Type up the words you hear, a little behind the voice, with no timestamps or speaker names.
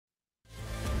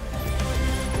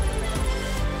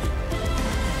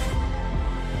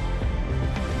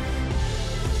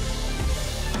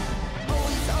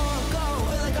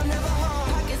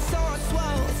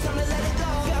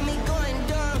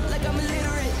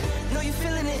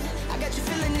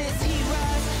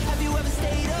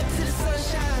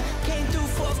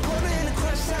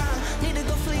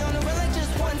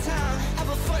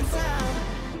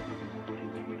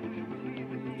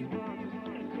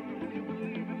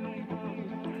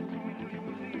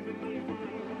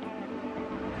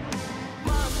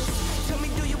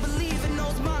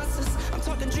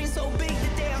fucking dream so big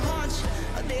that they'll haunt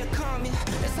you, or they'll calm you.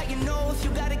 That's how you know if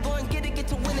you gotta go and get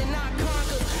to win and not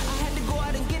conquer. I had to go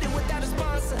out and get it without a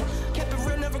sponsor. Kept it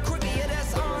real, never crooked, yeah,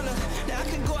 that's honor. Now I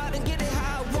can go out and get it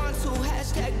how I want to.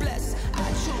 Hashtag bless, I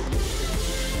choose.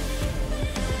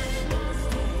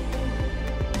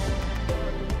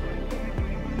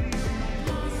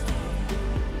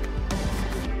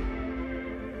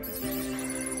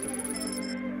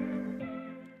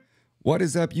 What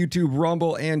is up, YouTube,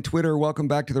 Rumble, and Twitter? Welcome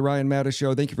back to the Ryan Matta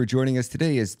Show. Thank you for joining us.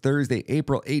 Today is Thursday,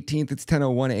 April 18th. It's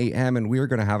 10:01 a.m., and we are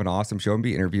going to have an awesome show and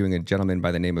be interviewing a gentleman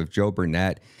by the name of Joe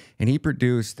Burnett. And he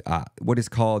produced what is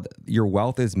called Your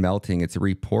Wealth is Melting. It's a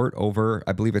report over,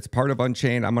 I believe it's part of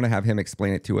Unchained. I'm going to have him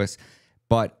explain it to us.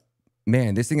 But,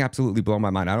 man, this thing absolutely blew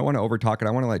my mind. I don't want to overtalk it.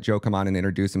 I want to let Joe come on and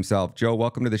introduce himself. Joe,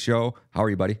 welcome to the show. How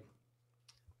are you, buddy?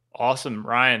 Awesome,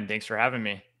 Ryan. Thanks for having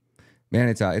me. Man,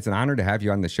 it's an honor to have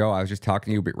you on the show. I was just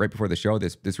talking to you right before the show.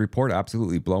 This report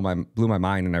absolutely blew my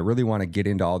mind, and I really want to get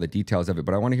into all the details of it.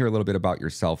 But I want to hear a little bit about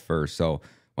yourself first. So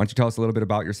why don't you tell us a little bit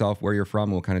about yourself, where you're from,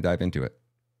 and we'll kind of dive into it.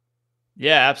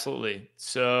 Yeah, absolutely.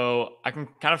 So I can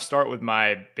kind of start with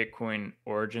my Bitcoin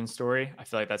origin story. I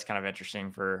feel like that's kind of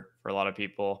interesting for a lot of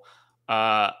people.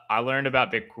 I learned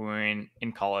about Bitcoin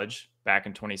in college back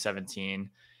in 2017.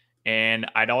 And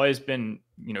I'd always been,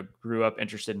 grew up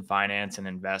interested in finance and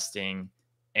investing.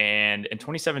 And in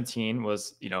 2017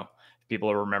 was,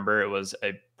 people remember, it was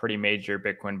a pretty major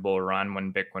Bitcoin bull run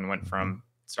when Bitcoin went from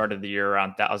started the year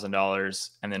around $1,000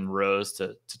 and then rose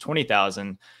to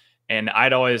 20,000. And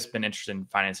I'd always been interested in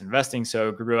finance and investing.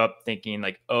 So grew up thinking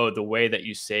like, oh, the way that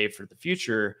you save for the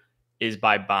future is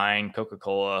by buying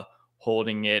Coca-Cola,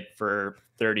 holding it for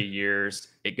 30 years.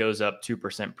 It goes up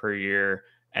 2% per year.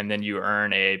 And then you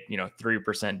earn a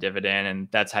 3% dividend, and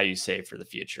that's how you save for the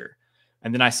future.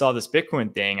 And then I saw this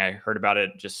Bitcoin thing. I heard about it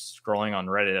just scrolling on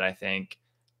Reddit, I think,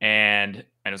 and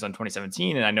it was on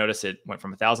 2017. And I noticed it went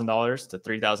from $1,000 to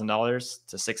 $3,000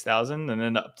 to $6,000, and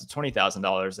then up to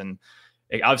 $20,000. And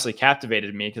it obviously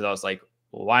captivated me because I was like,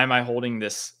 well, why am I holding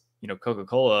this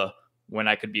Coca-Cola when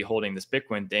I could be holding this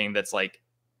Bitcoin thing that's like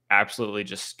absolutely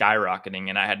just skyrocketing?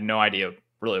 And I had no idea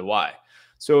really why.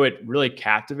 So it really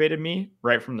captivated me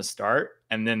right from the start.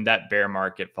 And then that bear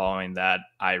market following that,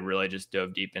 I really just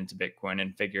dove deep into Bitcoin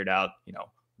and figured out,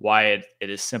 why it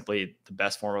is simply the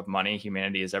best form of money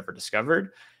humanity has ever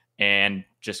discovered, and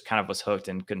just kind of was hooked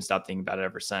and couldn't stop thinking about it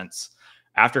ever since.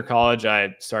 After college,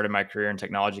 I started my career in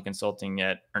technology consulting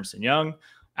at Ernst & Young.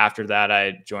 After that,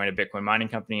 I joined a Bitcoin mining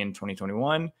company in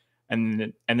 2021.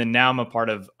 And then now I'm a part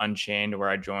of Unchained, where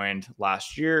I joined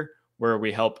last year, where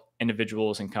we help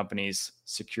individuals and companies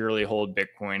securely hold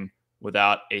Bitcoin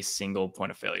without a single point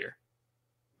of failure.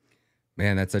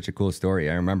 Man, that's such a cool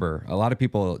story. I remember a lot of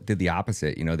people did the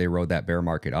opposite. They rode that bear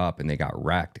market up and they got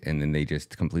wrecked, and then they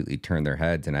just completely turned their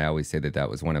heads. And I always say that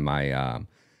was one of my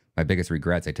my biggest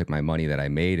regrets. I took my money that I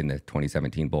made in the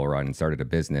 2017 bull run and started a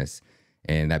business,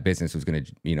 and that business was going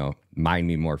to, mine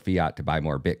me more fiat to buy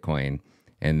more Bitcoin.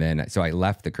 And then, so I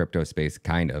left the crypto space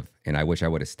kind of, and I wish I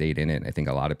would have stayed in it. I think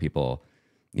a lot of people,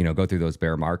 go through those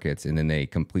bear markets and then they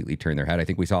completely turn their head. I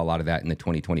think we saw a lot of that in the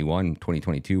 2021,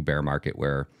 2022 bear market,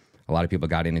 where a lot of people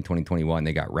got in 2021,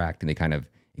 they got wrecked, and they kind of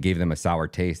gave them a sour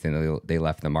taste, and they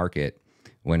left the market,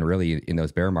 when really in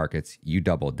those bear markets, you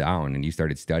doubled down and you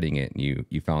started studying it, and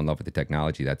you fell in love with the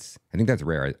technology. I think that's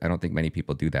rare. I don't think many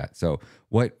people do that. So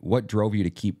what drove you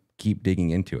to keep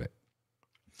digging into it?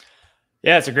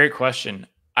 Yeah, it's a great question.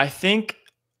 I think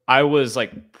I was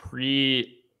like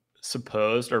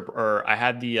presupposed or I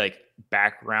had the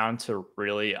background to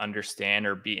really understand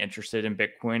or be interested in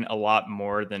Bitcoin a lot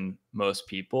more than most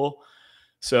people.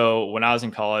 So when I was in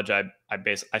college, I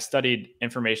studied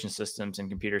information systems and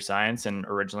computer science, and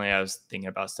originally I was thinking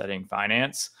about studying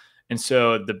finance. And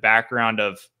so the background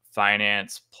of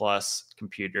finance plus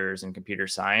computers and computer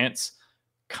science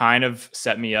kind of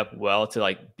set me up well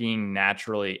to being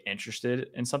naturally interested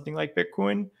in something like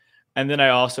Bitcoin. And then I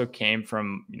also came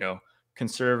from,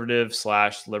 conservative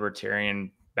 /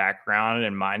 libertarian background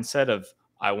and mindset of,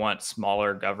 I want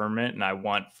smaller government and I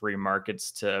want free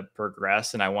markets to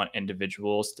progress, and I want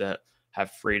individuals to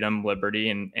have freedom, liberty,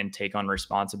 and take on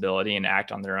responsibility and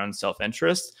act on their own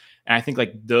self-interest. And I think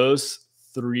those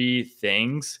three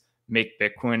things make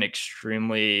Bitcoin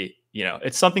extremely,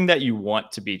 it's something that you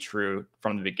want to be true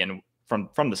from the beginning,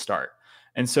 from the start.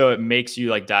 And so it makes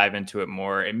you dive into it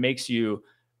more. It makes you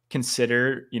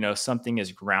consider, something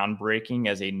as groundbreaking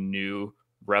as a new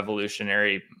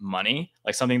revolutionary money,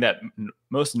 something that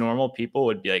most normal people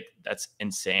would be like, that's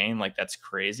insane, that's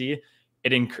crazy.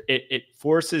 it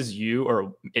forces you,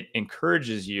 or it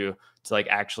encourages you to like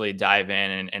actually dive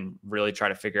in and really try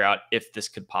to figure out if this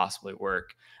could possibly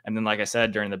work. And then, like I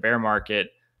said, during the bear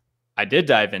market, I did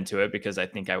dive into it because I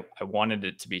think I wanted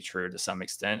it to be true to some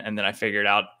extent. And then I figured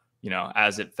out,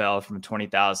 as it fell from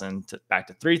 20,000 to back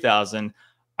to 3,000,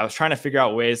 I was trying to figure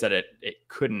out ways that it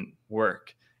couldn't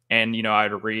work. And,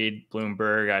 I'd read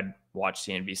Bloomberg, I'd watch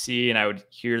CNBC, and I would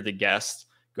hear the guests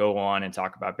go on and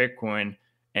talk about Bitcoin.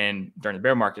 And during the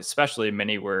bear market, especially,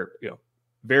 many were,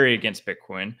 very against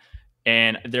Bitcoin,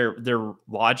 and their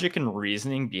logic and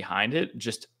reasoning behind it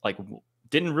just like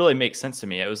didn't really make sense to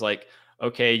me. It was like,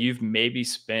 okay, you've maybe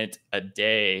spent a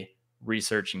day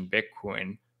researching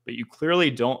Bitcoin, but you clearly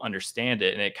don't understand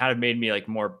it. And it kind of made me like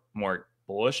more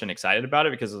bullish and excited about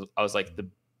it, because I was like,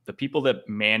 the people that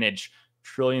manage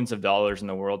trillions of dollars in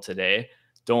the world today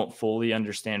don't fully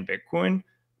understand Bitcoin,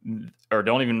 or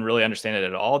don't even really understand it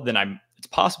at all. Then it's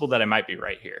possible that I might be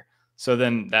right here. So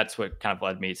then that's what kind of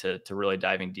led me to really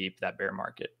diving deep that bear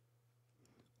market.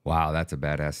 Wow, that's a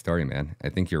badass story, man. I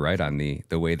think you're right on the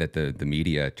way that the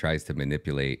media tries to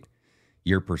manipulate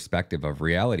your perspective of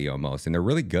reality almost, and they're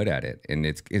really good at it. And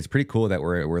it's pretty cool that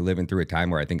we're living through a time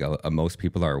where I think most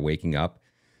people are waking up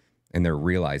and they're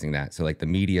realizing that. So like the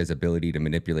media's ability to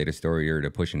manipulate a story or to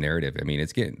push a narrative, I mean,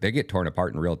 they get torn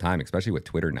apart in real time, especially with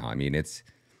Twitter now. I mean, it's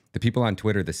the people on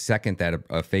Twitter, the second that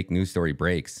a fake news story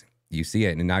breaks, you see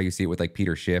it. And now you see it with like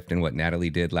Peter Schiff and what Natalie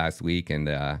did last week. And,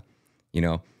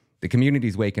 the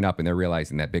community's waking up and they're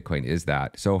realizing that Bitcoin is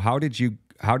that. So how did you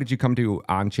come to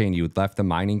on-chain? You left the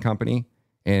mining company,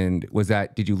 and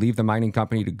did you leave the mining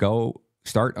company to go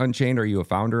start Unchained? Are you a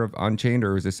founder of Unchained,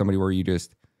 or is this somebody where you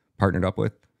just partnered up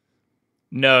with?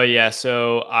 No, yeah.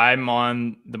 So I'm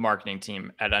on the marketing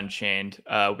team at Unchained.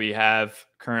 We have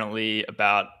currently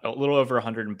about a little over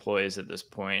 100 employees at this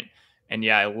point. And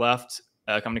yeah, I left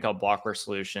a company called Blockware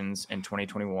Solutions in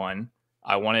 2021.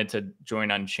 I wanted to join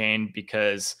Unchained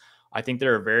because I think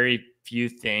there are very few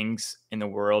things in the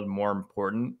world more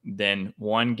important than,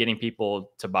 one, getting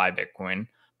people to buy Bitcoin,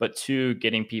 but two,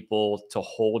 getting people to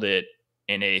hold it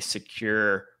in a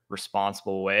secure,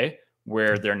 responsible way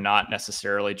where they're not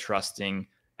necessarily trusting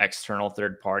external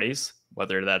third parties,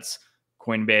 whether that's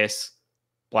Coinbase,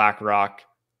 BlackRock,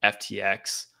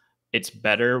 FTX. It's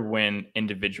better when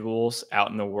individuals out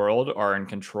in the world are in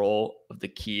control of the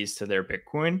keys to their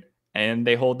Bitcoin and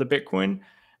they hold the Bitcoin.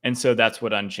 And so that's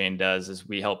what Unchained does, is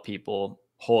we help people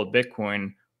hold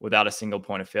Bitcoin without a single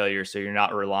point of failure. So you're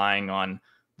not relying on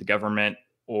the government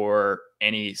or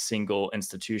any single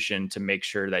institution to make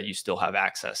sure that you still have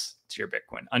access to your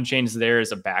Bitcoin. Unchained is there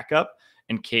as a backup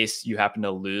in case you happen to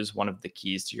lose one of the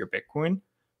keys to your Bitcoin,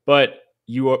 but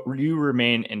you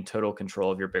remain in total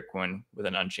control of your Bitcoin with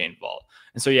an Unchained vault.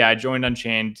 And so, yeah, I joined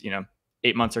Unchained,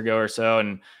 8 months ago or so,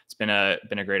 and it's been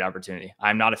a great opportunity.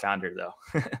 I'm not a founder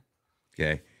though.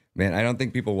 Okay. Man, I don't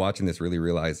think people watching this really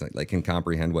realize, like can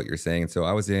comprehend what you're saying. And so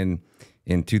I was in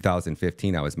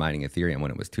 2015, I was mining Ethereum when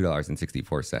it was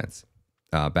 $2.64.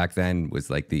 Back then was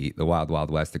like the wild, wild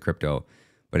west of crypto.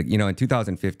 But, in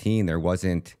 2015, there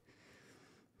wasn't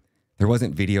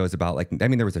videos about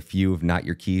there was a few of not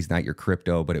your keys, not your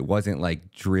crypto, but it wasn't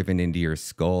like driven into your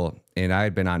skull. And I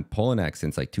had been on Poloniex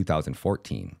since like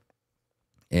 2014.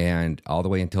 And all the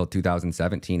way until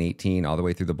 2017, 18, all the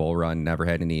way through the bull run, never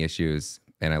had any issues.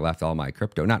 And I left all my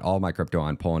crypto, not all my crypto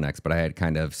on Poloniex, but I had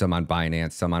kind of some on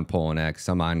Binance, some on Poloniex,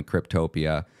 some on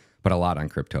Cryptopia, but a lot on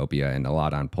Cryptopia and a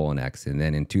lot on Poloniex. And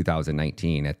then in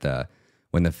 2019,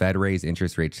 when the Fed raised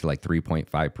interest rates to like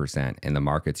 3.5% and the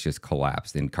markets just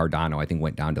collapsed, and Cardano, I think,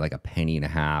 went down to like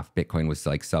 $0.015. Bitcoin was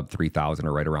like sub 3,000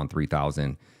 or right around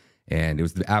 3,000. And it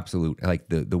was the absolute, like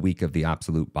the week of the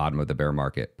absolute bottom of the bear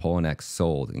market. Poloniex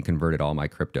sold and converted all my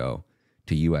crypto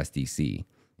to USDC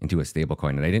into a stable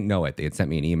coin. And I didn't know it. They had sent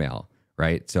me an email,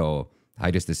 right? So I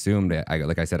just assumed that,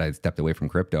 like I said, I stepped away from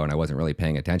crypto and I wasn't really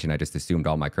paying attention. I just assumed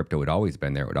all my crypto had always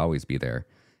been there, would always be there.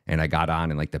 And I got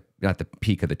on in like not the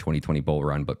peak of the 2020 bull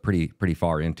run, but pretty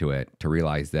far into it, to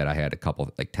realize that I had a couple,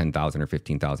 like $10,000 or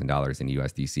 $15,000 in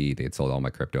USDC. They had sold all my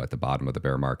crypto at the bottom of the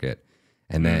bear market.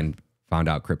 And then found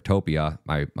out Cryptopia,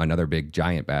 another big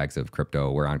giant bags of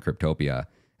crypto were on Cryptopia,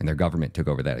 and their government took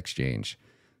over that exchange.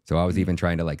 So I was even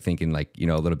trying to thinking a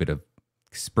little bit of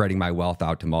spreading my wealth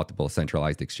out to multiple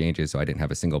centralized exchanges, so I didn't have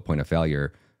a single point of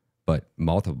failure, but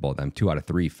multiple of them, 2 out of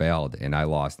 3 failed, and I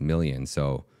lost millions.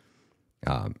 So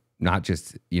not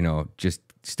just just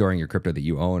storing your crypto that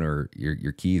you own or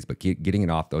your keys, but getting it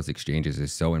off those exchanges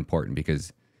is so important,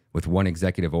 because with one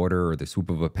executive order or the swoop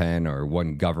of a pen, or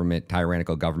one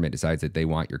tyrannical government decides that they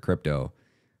want your crypto,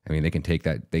 I mean, they take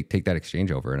that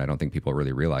exchange over. And I don't think people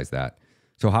really realize that.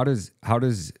 So how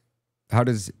does how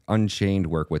does Unchained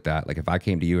work with that? Like if I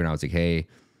came to you and I was like, hey,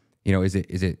 you know, is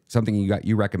it something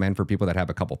you recommend for people that have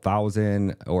a couple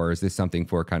thousand, or is this something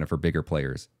for kind of for bigger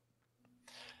players?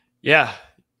 Yeah.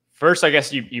 First, I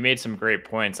guess you made some great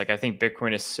points. Like I think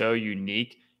Bitcoin is so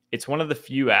unique. It's one of the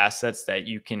few assets that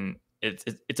you can,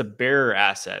 it's a bearer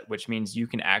asset, which means you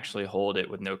can actually hold it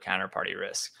with no counterparty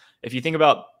risk. If you think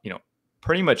about, you know,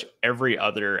 pretty much every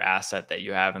other asset that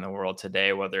you have in the world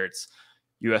today, whether it's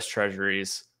US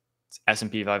Treasuries,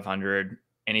 S&P 500,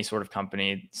 any sort of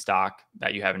company stock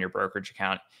that you have in your brokerage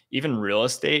account, even real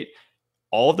estate,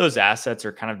 all of those assets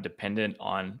are kind of dependent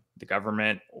on the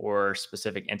government or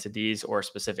specific entities or a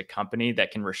specific company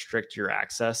that can restrict your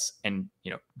access and,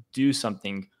 you know, do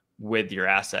something with your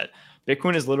asset.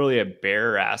 Bitcoin is literally a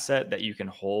bearer asset that you can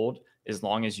hold as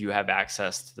long as you have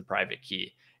access to the private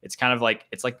key. It's kind of like,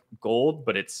 it's like gold,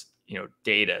 but it's, you know,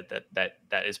 data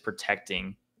that is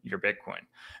protecting your Bitcoin.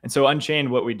 And so Unchained,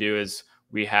 what we do is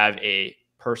we have a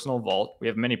personal vault. We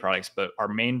have many products, but our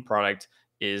main product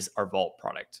is our vault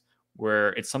product, where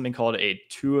it's something called a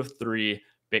 2 of 3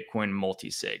 Bitcoin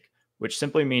multi-sig, which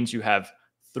simply means you have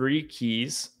 3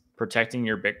 keys protecting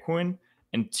your Bitcoin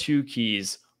and 2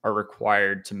 keys are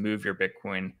required to move your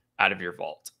Bitcoin out of your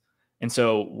vault. And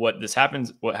so what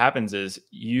happens is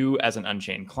you as an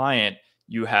Unchained client,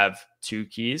 you have 2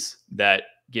 keys that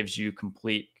gives you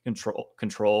complete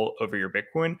control over your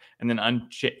Bitcoin. And then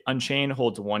Unchained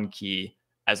holds 1 key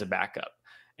as a backup.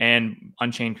 And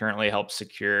Unchained currently helps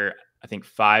secure, I think,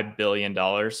 $5 billion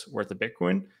worth of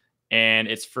Bitcoin. And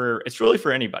it's really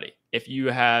for anybody. If you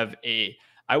have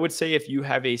I would say if you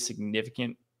have a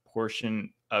significant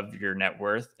portion of your net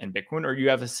worth in Bitcoin, or you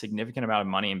have a significant amount of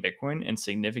money in Bitcoin, and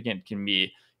significant can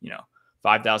be, you know,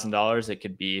 $5,000, it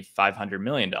could be $500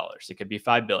 million, it could be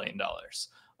 $5 billion.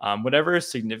 Whatever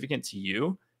is significant to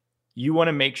you, you want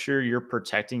to make sure you're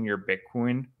protecting your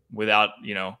Bitcoin without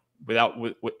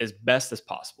as best as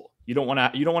possible. You don't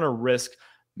want to risk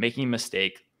making a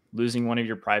mistake, losing one of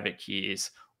your private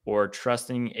keys, or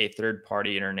trusting a third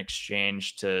party in an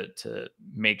exchange to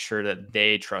make sure that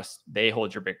they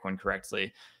hold your Bitcoin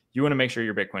correctly. You want to make sure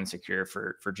your Bitcoin is secure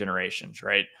for generations,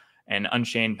 right? And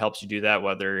Unchained helps you do that,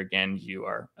 whether, again, you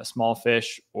are a small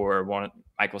fish or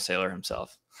Michael Saylor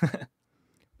himself.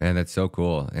 Man, that's so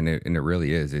cool. And it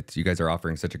really is. You guys are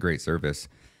offering such a great service.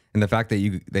 And the fact that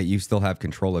you still have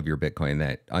control of your Bitcoin,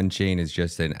 that Unchained is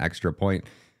just an extra point.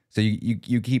 So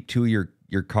you keep 2 of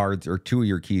your cards or 2 of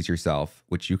your keys yourself,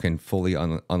 which you can fully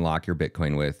unlock your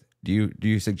Bitcoin with. Do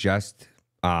you suggest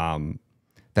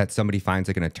that somebody finds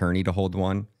like an attorney to hold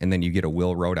one, and then you get a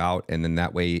will wrote out, and then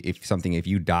that way, if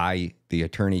you die, the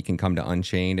attorney can come to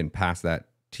Unchained and pass that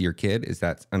to your kid? Is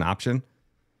that an option?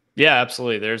 Yeah,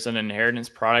 absolutely. There's an inheritance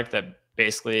product that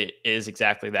basically is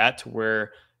exactly that, to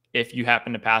where if you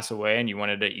happen to pass away and you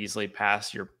wanted to easily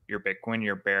pass your Bitcoin,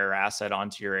 your bearer asset,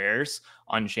 onto your heirs,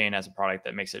 Unchained has a product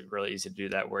that makes it really easy to do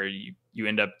that, where you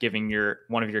end up giving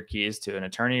one of your keys to an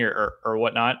attorney or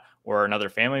whatnot, or another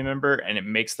family member, and it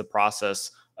makes the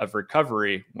process of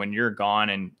recovery when you're gone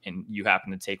and you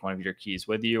happen to take one of your keys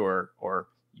with you, or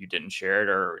you didn't share it,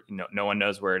 or no one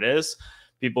knows where it is.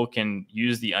 People can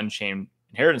use the Unchained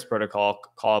inheritance protocol,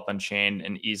 call up Unchained,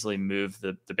 and easily move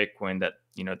the Bitcoin that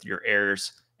your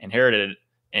heirs inherited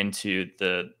into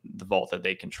the vault that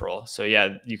they control. So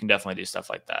yeah, you can definitely do stuff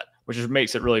like that, which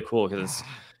makes it really cool, because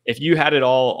if you had it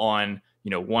all on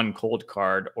one cold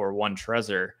card or one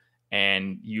Trezor,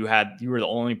 and you were the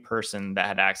only person that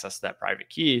had access to that private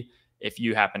key, if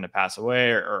you happen to pass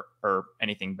away or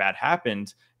anything bad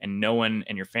happened and no one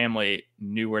in your family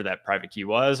knew where that private key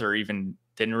was, or even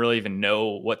didn't really even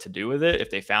know what to do with it,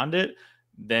 if they found it,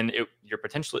 then your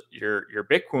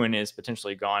Bitcoin is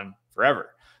potentially gone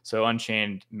forever. So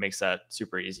Unchained makes that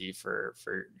super easy for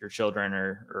your children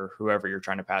or whoever you're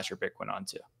trying to pass your Bitcoin on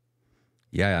to.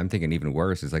 Yeah, I'm thinking even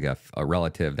worse is like a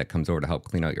relative that comes over to help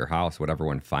clean out your house. Whatever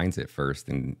one finds it first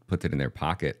and puts it in their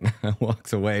pocket,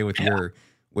 walks away with your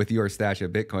stash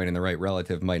of Bitcoin, and the right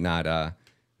relative might not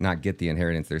get the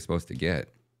inheritance they're supposed to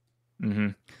get. Mm-hmm.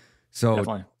 So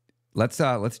definitely. let's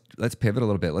pivot a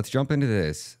little bit. Let's jump into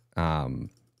this.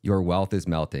 Your wealth is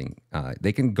melting.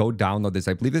 They can go download this.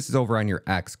 I believe this is over on your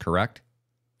X, correct?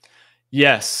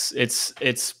 Yes, it's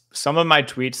some of my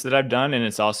tweets that I've done, and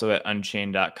it's also at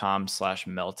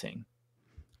unchained.com/melting.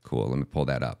 Cool. Let me pull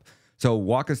that up. So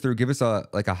walk us through, give us a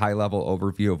high level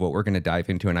overview of what we're going to dive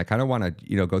into. And I kind of want to,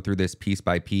 go through this piece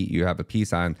by piece. You have a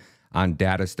piece on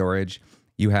data storage.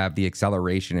 You have the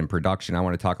acceleration and production. I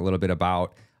want to talk a little bit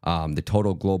about The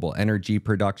total global energy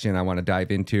production I want to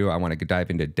dive into. I want to dive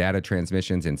into data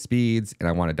transmissions and speeds, and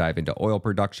I want to dive into oil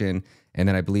production. And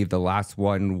then I believe the last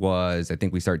one was, I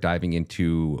think we start diving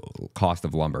into cost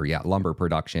of lumber. Yeah, lumber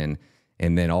production,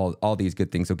 and then all these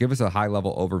good things. So give us a high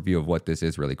level overview of what this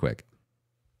is really quick.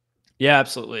 Yeah,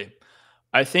 absolutely.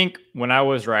 I think when I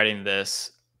was writing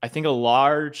this, I think a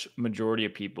large majority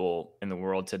of people in the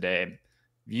world today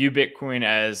view Bitcoin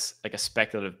as like a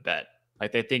speculative bet.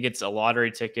 Like they think it's a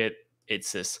lottery ticket.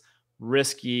 It's this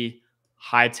risky,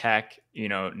 high tech,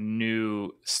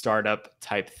 new startup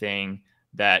type thing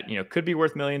that, could be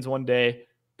worth millions one day,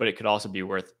 but it could also be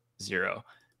worth zero.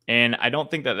 And I don't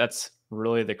think that that's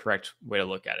really the correct way to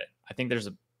look at it. I think there's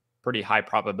a pretty high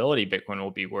probability Bitcoin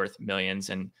will be worth millions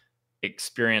and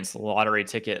experience lottery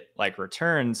ticket like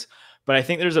returns. But I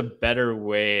think there's a better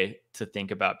way to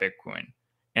think about Bitcoin.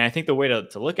 And I think the way to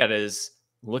look at it is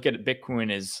look at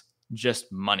Bitcoin as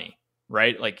just money,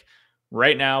 right? Like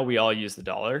right now, we all use the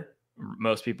dollar.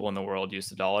 Most people in the world use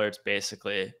the dollar. It's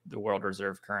basically the world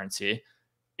reserve currency.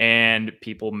 And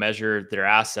people measure their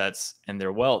assets and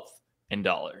their wealth in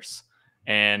dollars.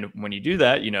 And when you do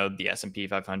that, the S&P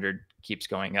 500 keeps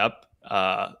going up.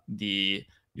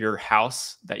 Your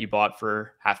house that you bought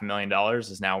for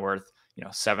 $500,000 is now worth,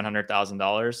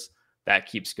 $700,000. That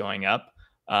keeps going up.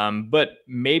 But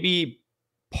maybe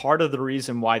part of the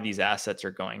reason why these assets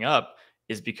are going up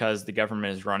is because the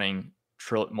government is running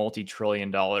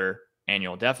multi-trillion-dollar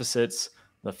annual deficits.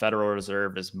 The Federal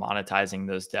Reserve is monetizing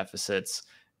those deficits,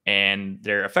 and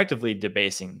they're effectively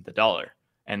debasing the dollar.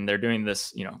 And they're doing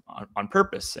this, on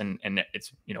purpose. And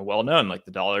it's, well known, like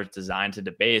the dollar is designed to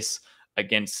debase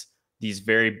against these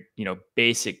very,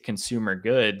 basic consumer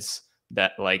goods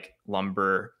that like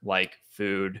lumber, like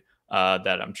food,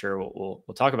 that I'm sure we'll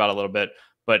talk about a little bit.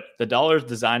 But the dollar is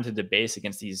designed to debase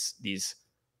against these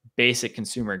basic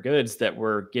consumer goods that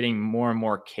we're getting more and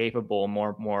more capable,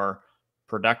 more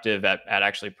productive at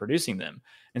actually producing them.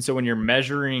 And so when you're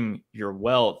measuring your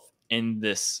wealth in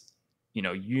this,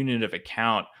 unit of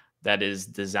account that is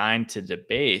designed to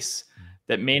debase,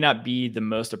 that may not be the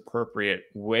most appropriate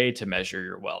way to measure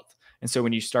your wealth. And so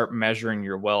when you start measuring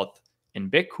your wealth in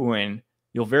Bitcoin,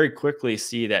 you'll very quickly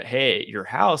see that, hey, your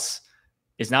house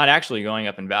is not actually going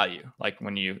up in value. Like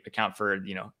when you account for,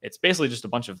 it's basically just a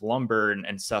bunch of lumber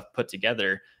and stuff put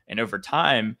together. And over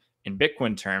time, in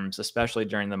Bitcoin terms, especially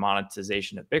during the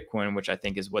monetization of Bitcoin, which I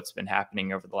think is what's been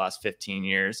happening over the last 15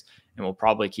 years and will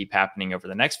probably keep happening over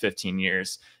the next 15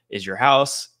 years, is your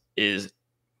house is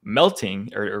melting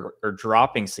or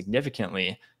dropping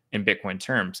significantly in Bitcoin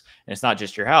terms. And it's not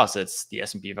just your house, it's the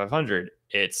S&P 500,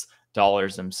 it's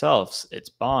dollars themselves, it's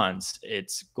bonds,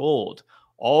 it's gold.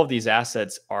 All of these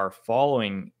assets are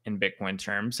falling in Bitcoin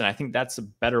terms. And I think that's a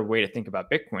better way to think about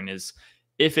Bitcoin is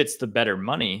if it's the better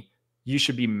money, you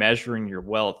should be measuring your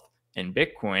wealth in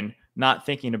Bitcoin, not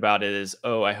thinking about it as,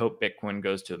 oh, I hope Bitcoin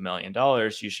goes to $1 million.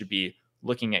 You should be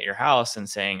looking at your house and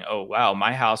saying, oh, wow,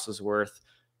 my house was worth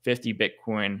 50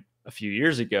 Bitcoin a few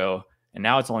years ago, and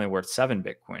now it's only worth 7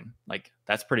 Bitcoin. Like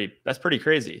that's pretty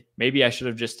crazy. Maybe I should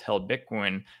have just held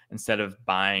Bitcoin instead of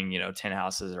buying, 10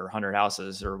 houses or 100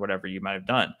 houses or whatever you might have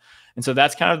done. And so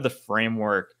that's kind of the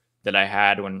framework that I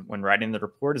had when writing the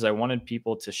report is I wanted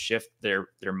people to shift their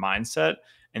mindset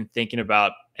and think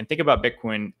about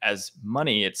Bitcoin as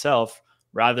money itself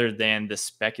rather than the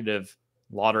speculative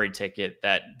lottery ticket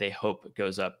that they hope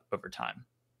goes up over time.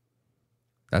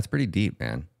 That's pretty deep,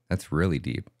 man. That's really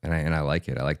deep, and I like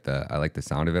it. I like the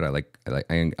sound of it.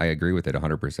 I agree with it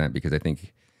 100% because I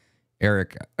think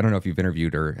Eric. I don't know if you've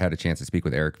interviewed or had a chance to speak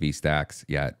with Eric V. Stacks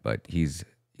yet, but he's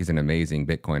an amazing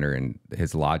Bitcoiner and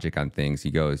his logic on things.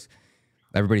 He goes,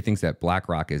 everybody thinks that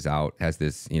BlackRock has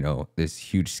this this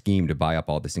huge scheme to buy up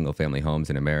all the single family homes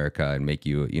in America and make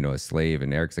you a slave.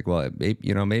 And Eric's like, well,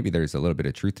 maybe there's a little bit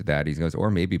of truth to that. He goes, or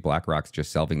maybe BlackRock's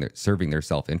just serving their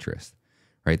self interest.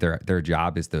 Right, their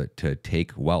job is to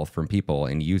take wealth from people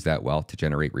and use that wealth to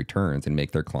generate returns and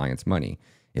make their clients money.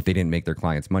 If they didn't make their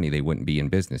clients money, they wouldn't be in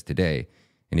business today.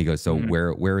 And he goes, so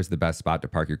where is the best spot to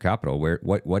park your capital?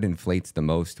 What inflates the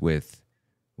most with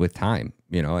time,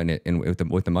 and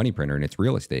with the money printer, and it's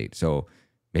real estate. So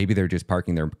maybe they're just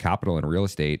parking their capital in real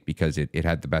estate because it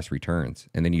had the best returns.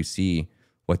 And then you see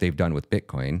what they've done with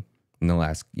Bitcoin in the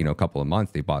last couple of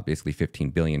months. They bought basically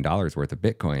 $15 billion worth of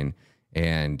Bitcoin.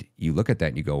 And you look at that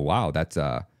and you go, wow, that's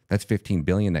 15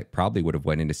 billion that probably would have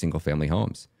went into single family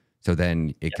homes. So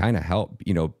then it kind of helped,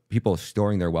 people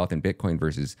storing their wealth in Bitcoin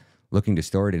versus looking to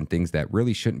store it in things that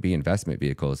really shouldn't be investment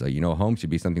vehicles. A home should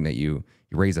be something that you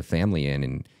raise a family in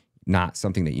and not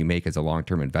something that you make as a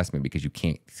long-term investment because you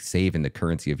can't save in the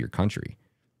currency of your country.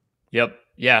 Yep.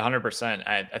 Yeah, 100%.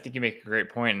 I think you make a great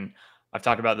point. And I've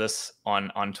talked about this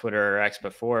on Twitter or X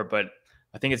before, but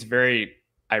I think it's very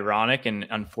ironic and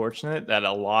unfortunate that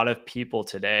a lot of people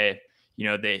today,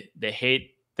 they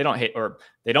don't hate, or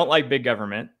they don't like big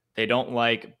government, they don't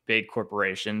like big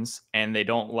corporations, and they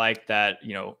don't like that,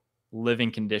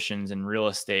 living conditions in real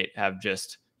estate have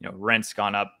just, rents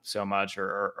gone up so much,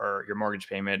 or your mortgage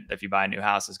payment if you buy a new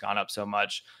house has gone up so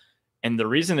much. And the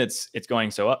reason it's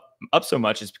going so up so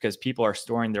much is because people are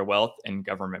storing their wealth in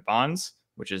government bonds,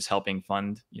 which is helping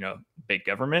fund, big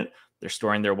government. They're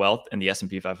storing their wealth in the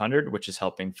S&P 500, which is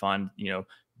helping fund,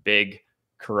 big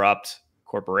corrupt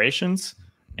corporations.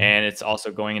 And it's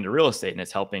also going into real estate, and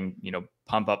it's helping,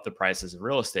 pump up the prices of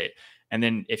real estate. And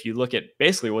then if you look at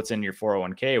basically what's in your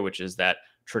 401k, which is that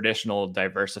traditional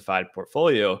diversified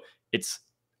portfolio, it's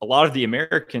a lot of the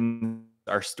Americans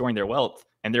are storing their wealth,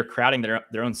 and they're crowding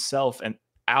their own self and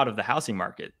out of the housing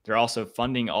market. They're also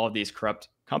funding all of these corrupt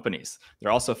companies.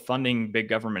 They're also funding big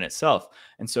government itself.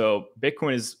 And so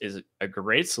Bitcoin is a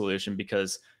great solution,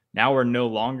 because now we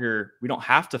don't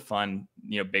have to fund,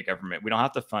 big government. We don't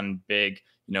have to fund big,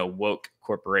 woke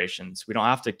corporations. We don't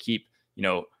have to keep,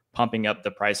 pumping up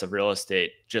the price of real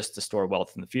estate just to store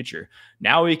wealth in the future.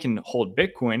 Now we can hold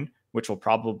Bitcoin, which will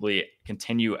probably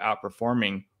continue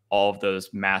outperforming all of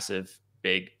those massive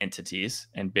big entities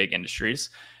and big industries.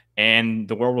 And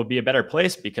the world will be a better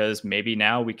place, because maybe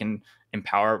now we can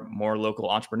empower more local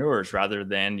entrepreneurs rather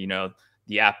than,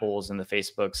 the Apples and the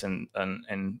Facebooks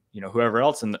and whoever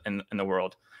else in the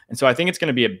world. And so I think it's going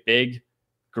to be a big,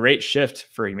 great shift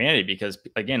for humanity, because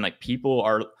again, like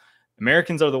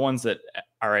Americans are the ones that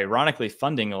are ironically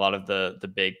funding a lot of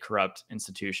the big corrupt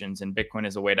institutions, and Bitcoin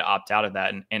is a way to opt out of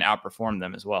that and outperform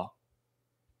them as well.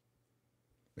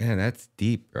 Man, that's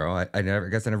deep, bro. I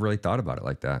guess I never really thought about it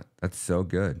like that. That's so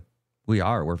good.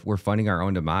 We're funding our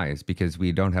own demise because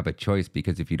we don't have a choice,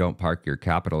 because if you don't park your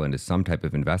capital into some type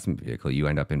of investment vehicle, you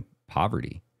end up in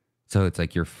poverty. So it's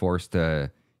like you're forced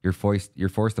to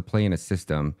play in a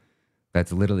system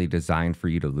that's literally designed for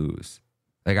you to lose.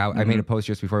 Like I made a post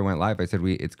just before we went live. I said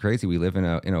it's crazy. We live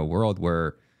in a world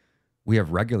where we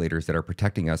have regulators that are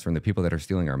protecting us from the people that are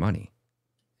stealing our money.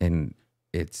 And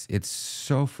it's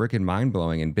so freaking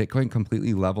mind-blowing, and Bitcoin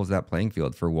completely levels that playing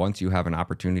field for once you have an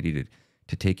opportunity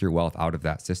to take your wealth out of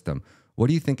that system. What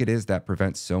do you think it is that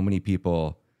prevents so many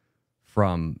people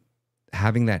from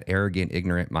having that arrogant,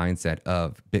 ignorant mindset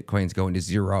of Bitcoin's going to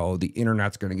zero, the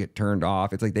internet's going to get turned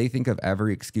off? It's like they think of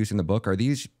every excuse in the book. Are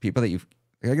these people that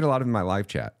I get a lot of in my live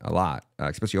chat, a lot,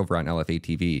 especially over on LFA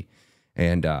TV.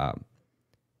 And are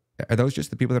those just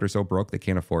the people that are so broke they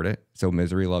can't afford it? So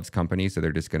misery loves company, so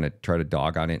they're just going to try to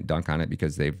dog on it and dunk on it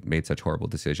because they've made such horrible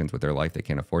decisions with their life they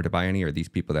can't afford to buy any? Or are these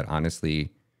people that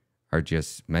honestly are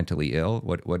just mentally ill?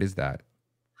 What is that?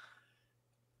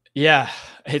 Yeah,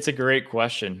 it's a great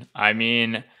question. I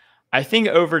mean, I think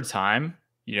over time,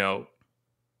 kind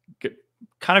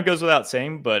of goes without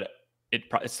saying, but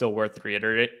it's still worth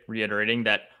reiterating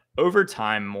that over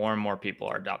time, more and more people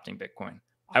are adopting Bitcoin.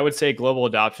 I would say global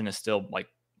adoption is still like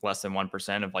less than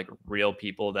 1% of like real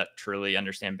people that truly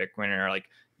understand Bitcoin and are like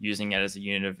using it as a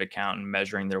unit of account and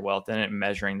measuring their wealth in it and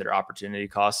measuring their opportunity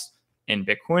costs in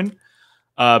Bitcoin.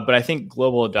 But I think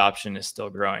global adoption is still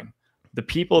growing. The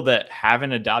people that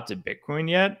haven't adopted Bitcoin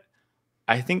yet,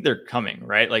 I think they're coming,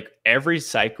 right? Like every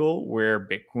cycle where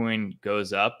Bitcoin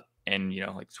goes up, and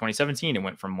like 2017, it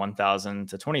went from 1,000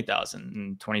 to 20,000.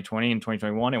 In 2020 and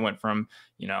 2021, it went from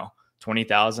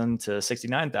 20,000 to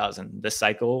 69,000. This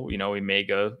cycle, we may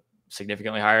go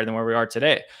significantly higher than where we are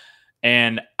today.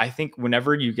 And I think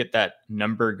whenever you get that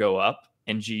number go up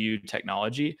in GU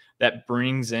technology, that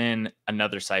brings in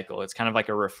another cycle. It's kind of like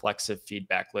a reflexive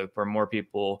feedback loop where more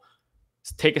people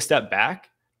take a step back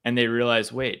and they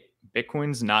realize, wait,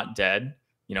 Bitcoin's not dead.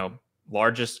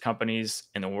 Largest companies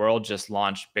in the world just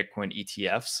launched Bitcoin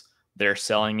ETFs. They're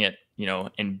selling it,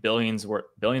 in billions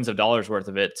of dollars worth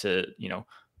of it to,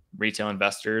 retail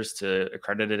investors, to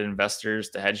accredited investors,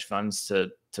 to hedge funds to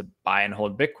buy and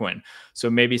hold Bitcoin. So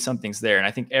maybe something's there. And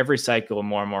I think every cycle,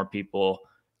 more and more people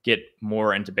get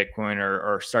more into Bitcoin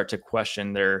or start to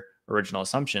question their original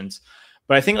assumptions.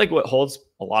 But I think like what holds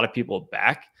a lot of people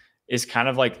back is kind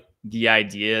of like the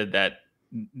idea that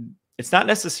it's not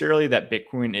necessarily that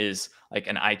Bitcoin is like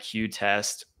an IQ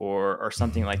test or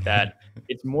something like that.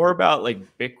 It's more about like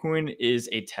Bitcoin is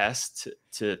a test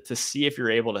to see if you're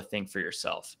able to think for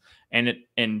yourself.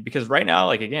 And because right now,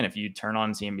 like again, if you turn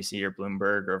on CNBC or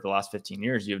Bloomberg or over the last 15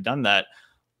 years, you've done that,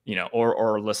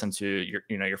 or listen to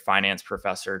your finance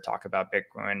professor talk about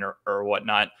Bitcoin or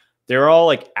whatnot. They're all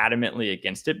like adamantly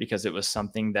against it because it was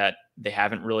something that they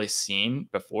haven't really seen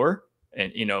before.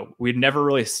 And, we'd never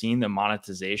really seen the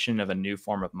monetization of a new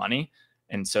form of money.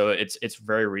 And so it's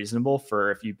very reasonable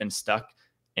for, if you've been stuck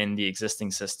in the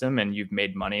existing system and you've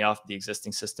made money off the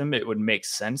existing system, it would make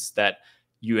sense that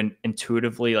you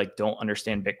intuitively like don't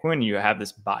understand Bitcoin. You have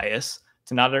this bias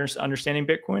to not understanding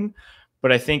Bitcoin.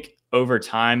 But I think over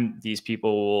time, these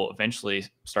people will eventually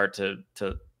start to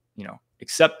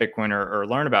accept Bitcoin or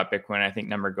learn about Bitcoin. I think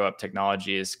number go up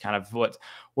technology is kind of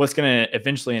what's going to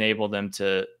eventually enable them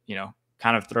to,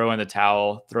 kind of throw in the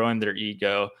towel, throw in their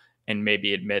ego, and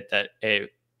maybe admit that, hey,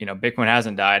 Bitcoin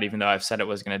hasn't died, even though I've said it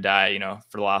was going to die,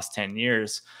 for the last 10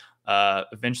 years.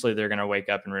 Eventually they're going to wake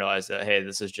up and realize that, hey,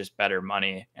 this is just better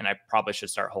money, and I probably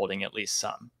should start holding at least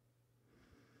some.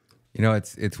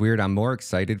 It's weird. I'm more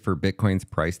excited for Bitcoin's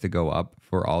price to go up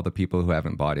for all the people who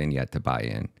haven't bought in yet to buy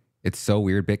in. It's so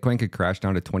weird. Bitcoin could crash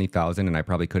down to 20,000 and I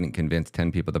probably couldn't convince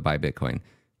 10 people to buy Bitcoin.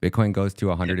 Bitcoin goes to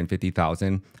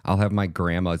 150,000. I'll have my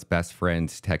grandma's best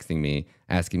friends texting me,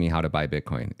 asking me how to buy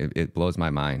Bitcoin. It blows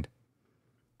my mind.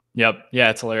 Yep.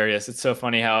 Yeah, it's hilarious. It's so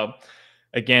funny how,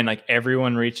 again, like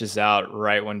everyone reaches out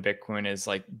right when Bitcoin is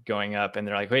like going up, and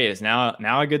they're like, wait, is now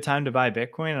a good time to buy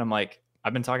Bitcoin? And I'm like,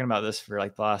 I've been talking about this for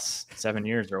like the last 7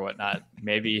 years or whatnot.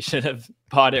 Maybe you should have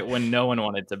bought it when no one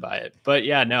wanted to buy it. But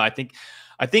yeah, no, I think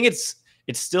it's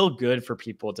still good for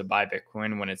people to buy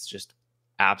Bitcoin when it's just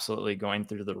absolutely going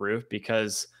through the roof,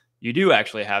 because you do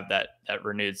actually have that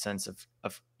renewed sense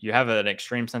of you have an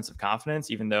extreme sense of confidence,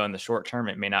 even though in the short term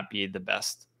it may not be the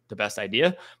best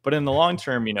idea. But in the long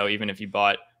term, even if you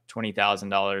bought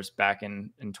 $20,000 back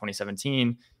in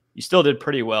 2017, you still did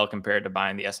pretty well compared to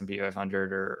buying the S&P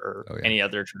 500 or any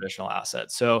other traditional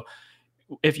asset. So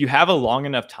if you have a long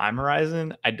enough time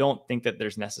horizon, I don't think that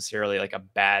there's necessarily like a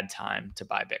bad time to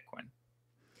buy Bitcoin.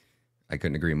 I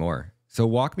couldn't agree more. So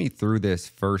walk me through this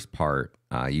first part.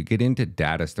 You get into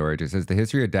data storage. It says the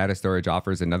history of data storage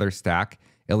offers another stack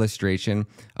illustration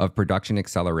of production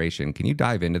acceleration. Can you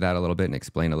dive into that a little bit and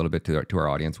explain a little bit to our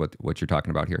audience what you're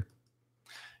talking about here?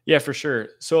 Yeah, for sure.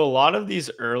 So a lot of these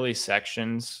early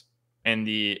sections, and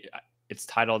it's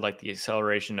titled like the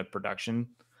acceleration of production.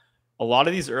 A lot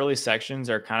of these early sections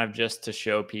are kind of just to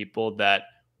show people that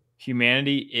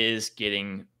humanity is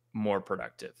getting more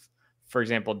productive. For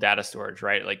example, data storage,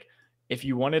 right? Like if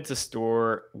you wanted to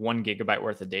store 1 gigabyte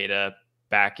worth of data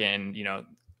back in,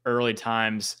 early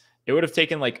times, it would have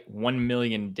taken like 1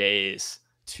 million days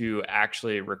to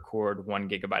actually record 1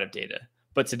 gigabyte of data.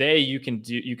 But today you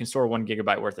can store 1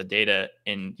 gigabyte worth of data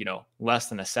in, less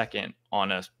than a second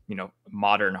on a,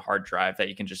 modern hard drive that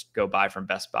you can just go buy from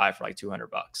Best Buy for like $200.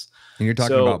 And you're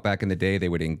talking about back in the day, they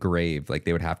would engrave, like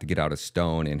they would have to get out a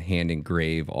stone and hand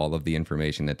engrave all of the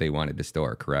information that they wanted to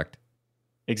store, correct?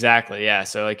 Exactly. Yeah.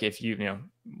 So like if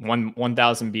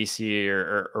 1000 BC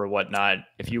or whatnot,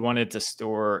 if you wanted to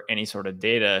store any sort of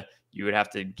data, you would have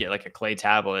to get like a clay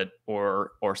tablet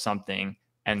or something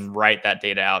and write that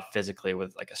data out physically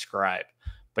with like a scribe.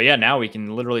 But yeah, now we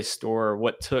can literally store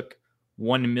what took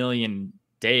 1 million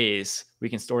days. We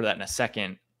can store that in a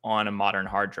second on a modern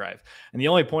hard drive. And the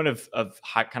only point of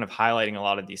kind of highlighting a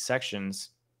lot of these sections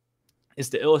is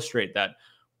to illustrate that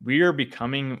we are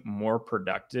becoming more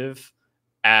productive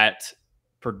at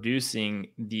producing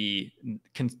the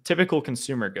typical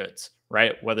consumer goods,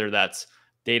 right? Whether that's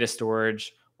data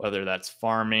storage, whether that's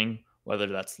farming, whether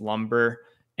that's lumber.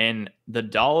 And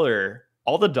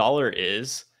all the dollar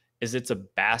is it's a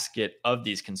basket of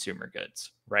these consumer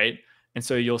goods, right? And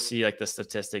so you'll see like the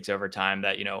statistics over time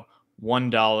that,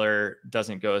 $1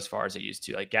 doesn't go as far as it used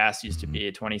to. Like gas used to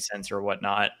be 20 cents or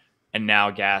whatnot, and now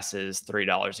gas is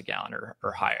 $3 a gallon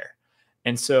or higher.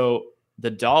 And so the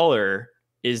dollar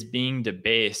is being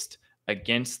debased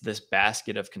against this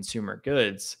basket of consumer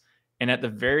goods. And at the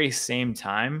very same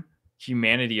time,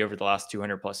 humanity over the last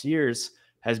 200 plus years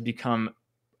has become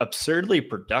absurdly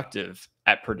productive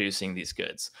at producing these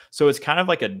goods. So it's kind of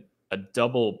like a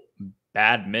double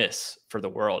bad miss for the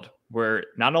world, where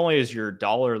not only is your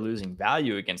dollar losing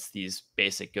value against these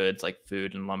basic goods like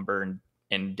food and lumber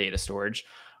and data storage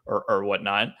or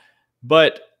whatnot,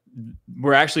 but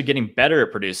we're actually getting better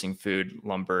at producing food,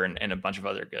 lumber, and a bunch of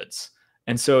other goods.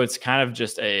 And so it's kind of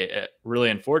just a really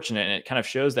unfortunate, and it kind of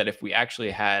shows that if we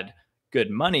actually had good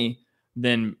money,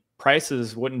 then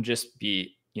prices wouldn't just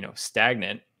be,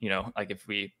 stagnant. Like if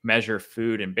we measure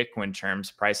food in Bitcoin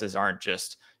terms, prices aren't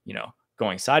just,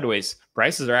 going sideways.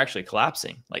 Prices are actually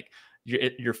collapsing. Like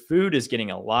your food is getting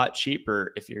a lot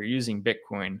cheaper if you're using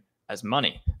Bitcoin as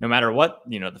money, no matter what,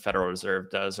 the Federal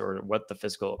Reserve does or what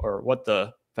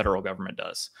the federal government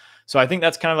does. So I think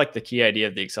that's kind of like the key idea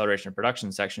of the acceleration of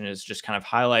production section, is just kind of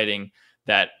highlighting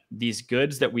that these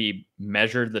goods that we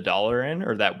measured the dollar in,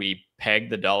 or that we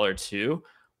pegged the dollar to,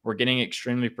 we're getting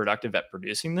extremely productive at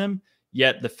producing them.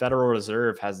 Yet the Federal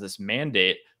Reserve has this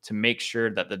mandate to make sure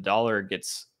that the dollar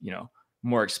gets,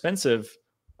 more expensive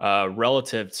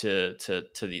relative to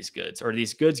these goods, or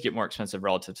these goods get more expensive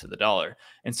relative to the dollar.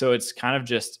 And so it's kind of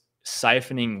just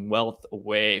siphoning wealth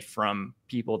away from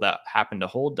people that happen to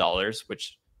hold dollars,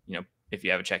 which, if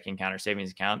you have a checking account or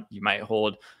savings account, you might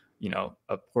hold,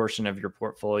 a portion of your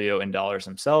portfolio in dollars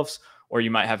themselves, or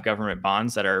you might have government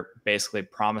bonds that are basically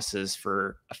promises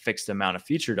for a fixed amount of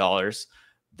future dollars.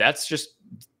 That's just,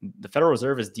 the Federal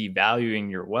Reserve is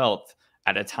devaluing your wealth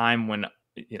at a time when,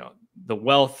 the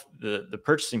wealth, the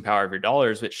purchasing power of your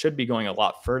dollars, it should be going a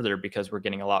lot further because we're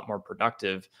getting a lot more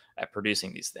productive at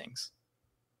producing these things.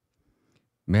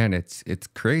 Man, it's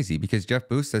crazy because Jeff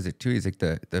Booth says it too. He's like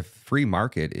the free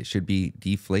market, it should be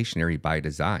deflationary by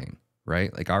design,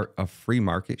 right? Like a free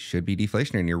market should be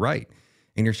deflationary, and you're right.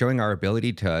 And you're showing our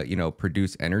ability to,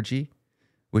 produce energy,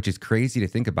 which is crazy to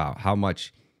think about how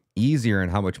much easier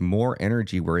and how much more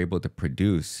energy we're able to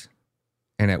produce,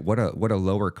 and at what a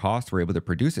lower cost we're able to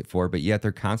produce it for, but yet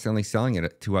they're constantly selling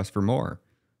it to us for more.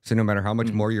 So no matter how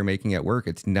much more you're making at work,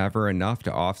 it's never enough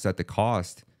to offset the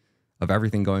cost of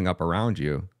everything going up around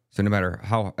you. So no matter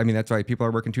how, that's why people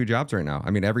are working 2 jobs right now.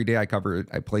 Every day I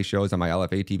play shows on my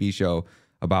LFA TV show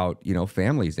about,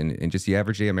 families and just the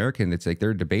average day American. It's like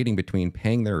they're debating between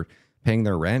paying their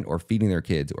rent or feeding their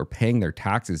kids, or paying their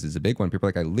taxes is a big one. People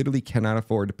are like, I literally cannot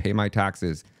afford to pay my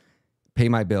taxes, pay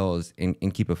my bills, and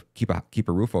keep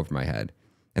a roof over my head.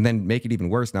 And then make it even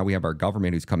worse, now we have our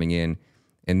government who's coming in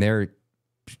and they're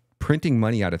printing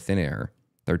money out of thin air.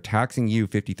 They're taxing you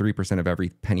 53% of every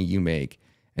penny you make,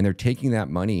 and they're taking that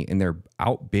money and they're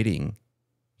outbidding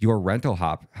your rental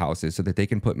houses so that they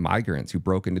can put migrants who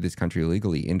broke into this country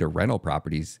illegally into rental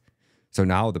properties. So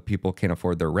now the people can't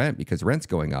afford their rent because rent's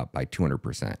going up by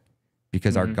 200%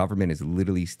 because our government is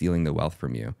literally stealing the wealth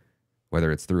from you,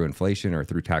 whether it's through inflation or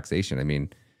through taxation.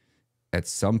 At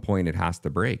some point it has to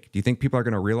break. Do you think people are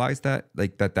going to realize that,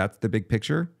 that's the big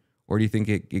picture? Or do you think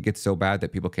it gets so bad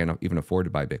that people can't even afford to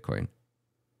buy Bitcoin?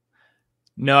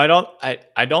 No, I don't.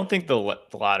 I don't think the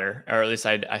latter, or at least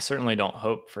I certainly don't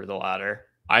hope for the latter.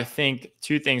 I think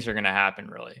 2 things are going to happen.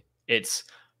 Really, it's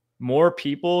more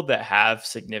people that have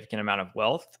significant amount of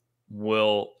wealth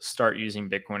will start using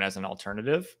Bitcoin as an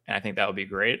alternative, and I think that would be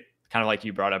great. Kind of like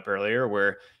you brought up earlier,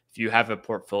 where if you have a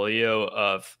portfolio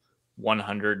of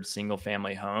 100 single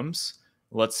family homes,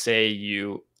 let's say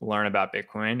you learn about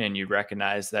Bitcoin and you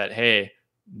recognize that, hey,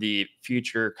 the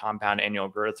future compound annual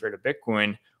growth rate of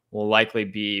Bitcoin will likely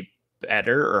be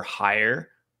better or higher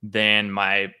than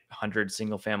my 100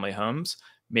 single family homes.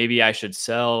 Maybe I should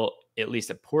sell at least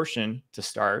a portion to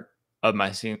start of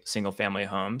my single family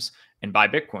homes and buy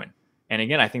Bitcoin. And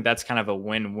again, I think that's kind of a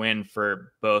win-win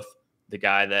for both the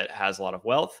guy that has a lot of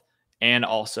wealth and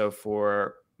also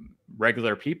for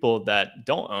regular people that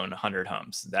don't own 100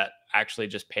 homes, that actually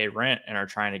just pay rent and are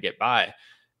trying to get by.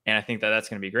 And I think that that's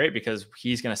going to be great because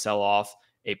he's going to sell off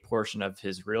a portion of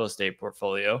his real estate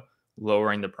portfolio,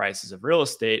 lowering the prices of real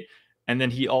estate. And then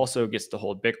he also gets to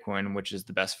hold Bitcoin, which is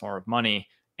the best form of money,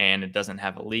 and it doesn't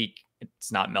have a leak.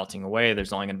 It's not melting away.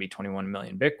 There's only going to be 21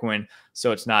 million Bitcoin,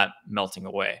 so it's not melting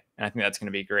away. And I think that's going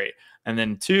to be great. And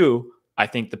then 2, I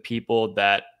think the people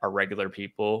that are regular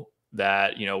people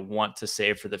that, want to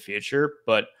save for the future,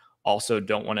 but also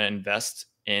don't want to invest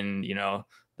in,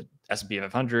 the S&P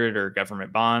 500 or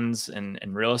government bonds and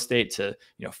real estate to,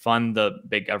 fund the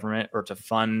big government or to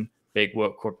fund big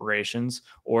woke corporations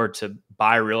or to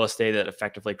buy real estate that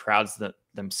effectively crowds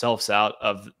themselves out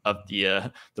of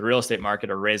the real estate market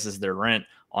or raises their rent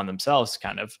on themselves.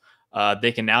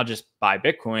 They can now just buy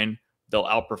Bitcoin. They'll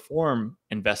outperform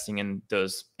investing in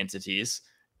those entities,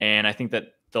 and I think that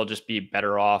they'll just be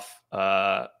better off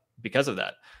because of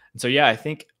that. And so, yeah, I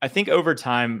think over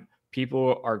time,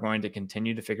 people are going to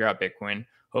continue to figure out Bitcoin.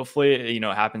 Hopefully, it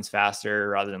happens faster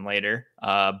rather than later.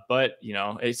 But,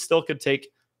 it still could take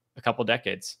a couple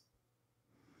decades.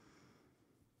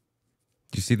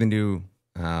 Do you see the new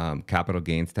capital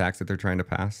gains tax that they're trying to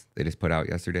pass? They just put out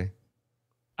yesterday.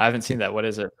 I haven't seen that. What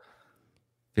is it?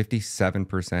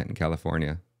 57% in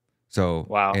California. So,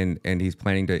 wow. And he's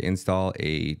planning to install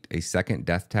a second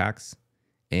death tax,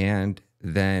 and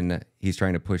then he's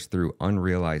trying to push through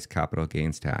unrealized capital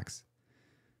gains tax.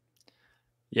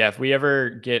 Yeah, if we ever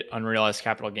get unrealized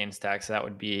capital gains tax, that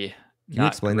would be Can you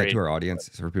explain that to our audience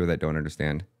for people that don't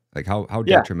understand? Like how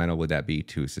detrimental would that be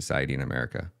to society in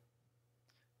America?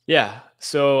 Yeah.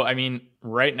 So,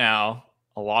 right now,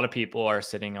 a lot of people are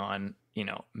sitting on,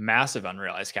 massive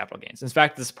unrealized capital gains. In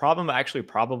fact, this problem actually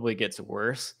probably gets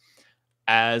worse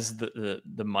as the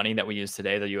money that we use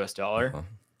today, the US dollar,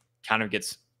 kind of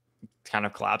gets kind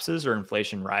of collapses or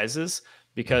inflation rises,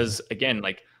 because again,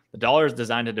 like the dollar is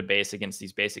designed to debase against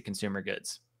these basic consumer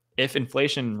goods. If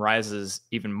inflation rises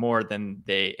even more than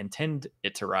they intend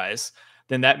it to rise,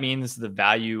 then that means the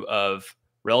value of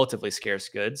relatively scarce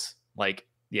goods like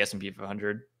the S&P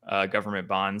 500, government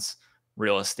bonds,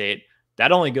 real estate,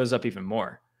 that only goes up even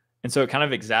more. And so it kind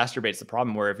of exacerbates the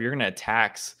problem where if you're going to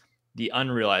tax the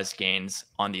unrealized gains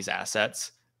on these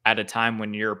assets at a time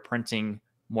when you're printing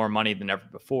more money than ever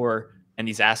before, and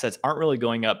these assets aren't really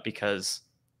going up because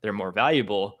they're more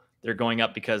valuable, they're going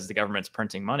up because the government's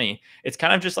printing money. It's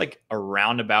kind of just like a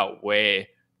roundabout way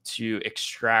to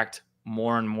extract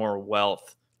more and more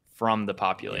wealth from the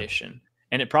population.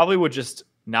 And it probably would just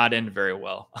not end very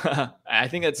well. I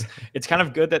think it's kind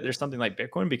of good that there's something like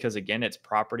Bitcoin, because again, it's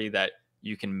property that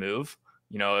you can move.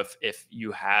 You know, if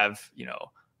you have, you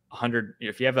know,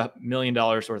 if you have $1 million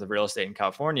worth of real estate in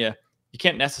California, you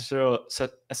can't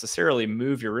necessarily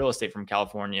move your real estate from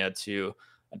California to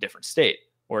a different state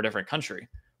or a different country.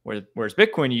 Whereas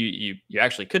Bitcoin, you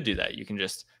actually could do that. You can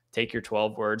just take your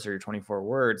 12 words or your 24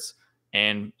 words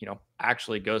and, you know,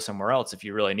 actually go somewhere else if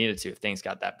you really needed to, if things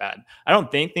got that bad. I don't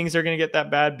think things are going to get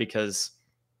that bad, because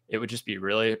it would just be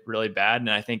really, really bad. And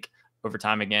I think over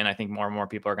time, again, I think more and more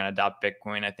people are going to adopt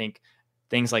Bitcoin. I think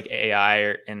things like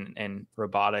AI and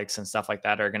robotics and stuff like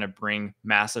that are going to bring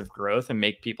massive growth and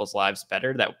make people's lives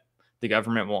better, that the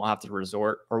government won't have to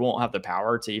resort or won't have the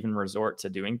power to even resort to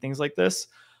doing things like this.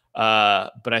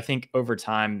 But I think over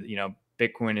time, you know,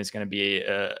 Bitcoin is going to be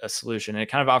a solution. And it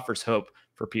kind of offers hope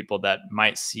for people that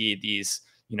might see these,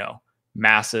 you know,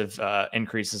 massive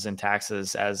increases in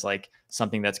taxes as like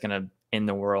something that's going to end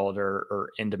the world or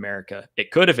end America.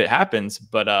 It could if it happens,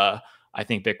 but I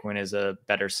think Bitcoin is a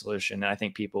better solution, and I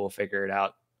think people will figure it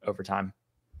out over time.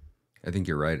 I think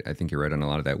you're right. I think you're right on a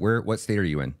lot of that. What state are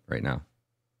you in right now?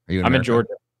 Are you in I'm in America?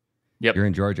 Georgia. Yep. You're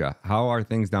in Georgia. How are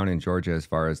things down in Georgia as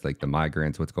far as like the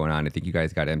migrants? What's going on? I think you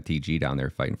guys got MTG down there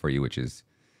fighting for you,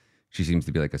 she seems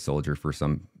to be like a soldier for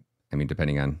some, I mean,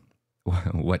 depending on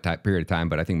what period of time,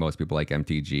 but I think most people like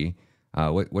MTG.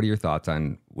 What are your thoughts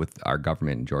on with our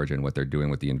government in Georgia and what they're doing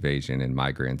with the invasion and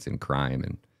migrants and crime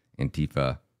and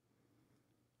Antifa?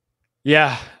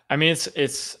 Yeah, I mean,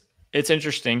 it's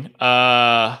interesting.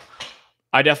 I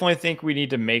definitely think we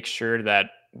need to make sure that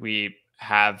we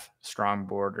have strong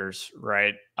borders,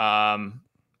 right? And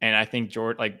I think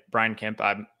George, like Brian Kemp,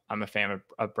 I'm a fan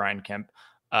of Brian Kemp,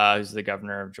 who's the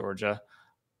governor of Georgia.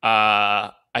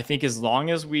 I think as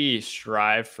long as we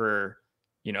strive for,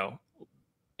 you know,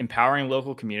 empowering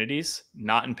local communities,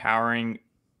 not empowering,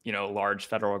 you know, large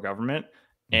federal government,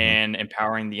 and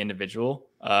empowering the individual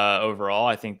overall,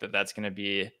 I think that that's going to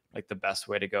be like the best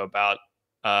way to go about,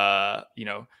 you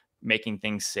know, making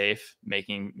things safe,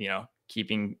 making, you know,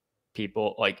 keeping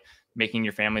people, like making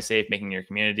your family safe, making your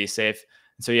community safe.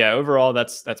 So yeah, overall,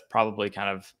 that's probably kind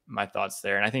of my thoughts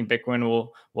there. And I think Bitcoin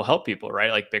will help people, right?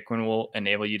 Like Bitcoin will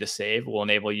enable you to save, will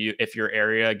enable you, if your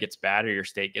area gets bad or your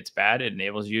state gets bad, it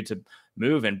enables you to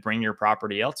move and bring your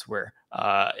property elsewhere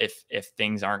if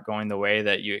things aren't going the way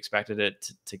that you expected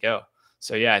it to go.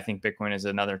 So yeah, I think Bitcoin is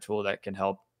another tool that can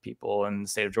help people in the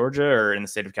state of Georgia or in the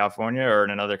state of California or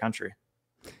in another country.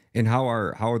 And how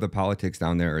are the politics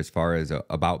down there as far as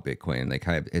about Bitcoin? Like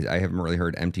I haven't really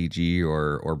heard MTG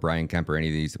or Brian Kemp or any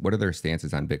of these. What are their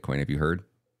stances on Bitcoin? Have you heard?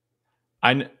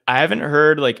 I haven't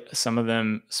heard like some of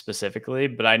them specifically,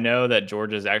 but I know that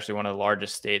Georgia is actually one of the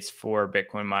largest states for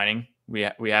Bitcoin mining. We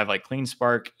have like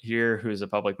CleanSpark here, who's a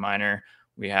public miner.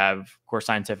 We have Core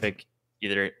Scientific,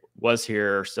 either was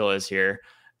here or still is here,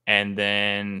 and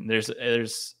then there's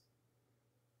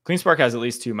CleanSpark has at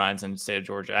least 2 mines in the state of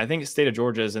Georgia. I think the state of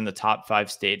Georgia is in the top 5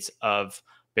 states of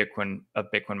Bitcoin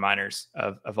miners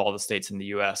of all the states in the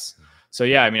U.S. So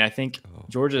yeah, I mean, I think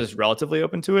Georgia is relatively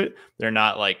open to it. They're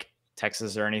not like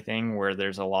Texas or anything where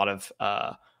there's a lot of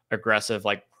aggressive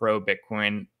like pro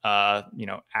Bitcoin you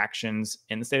know, actions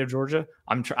in the state of Georgia.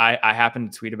 I happen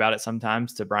to tweet about it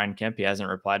sometimes to Brian Kemp. He hasn't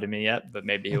replied to me yet, but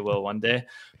maybe he will one day.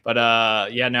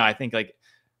 But yeah, no, I think like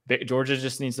Georgia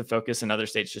just needs to focus, and other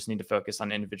states just need to focus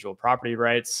on individual property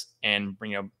rights and,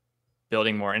 you know,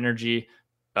 building more energy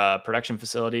production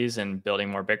facilities and building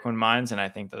more Bitcoin mines. And I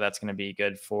think that that's going to be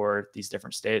good for these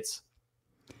different states.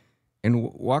 And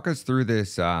walk us through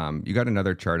this. You got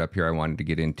another chart up here I wanted to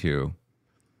get into.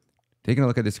 Taking a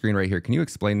look at the screen right here. Can you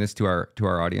explain this to our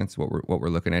audience, what we're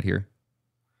looking at here?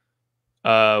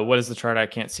 What is the chart? I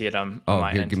can't see it on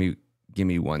my here, end. give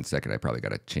me 1 second. I probably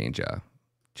got to change a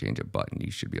button.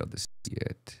 You should be able to see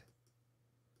it.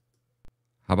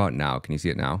 How about now? Can you see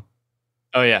it now?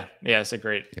 Oh yeah. Yeah. It's a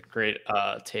great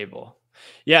table.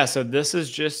 Yeah. So this is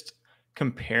just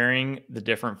comparing the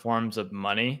different forms of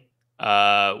money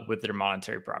with their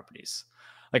monetary properties.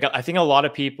 Like I think a lot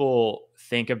of people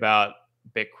think about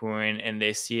Bitcoin and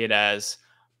they see it as,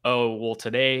 oh, well,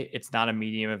 today it's not a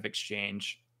medium of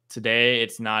exchange. Today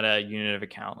it's not a unit of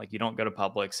account. Like you don't go to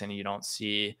Publix and you don't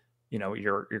see,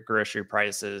 your grocery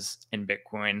prices in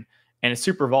Bitcoin, and it's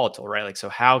super volatile, right? Like, so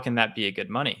how can that be a good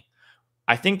money?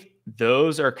 I think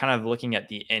those are kind of looking at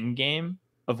the end game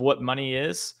of what money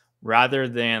is rather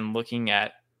than looking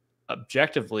at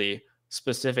objectively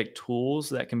specific tools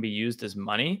that can be used as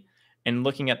money and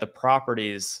looking at the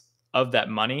properties of that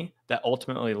money that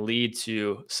ultimately lead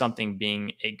to something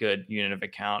being a good unit of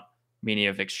account, meaning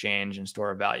of exchange and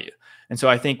store of value. And so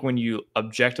I think when you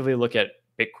objectively look at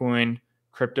Bitcoin,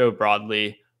 crypto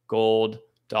broadly, gold,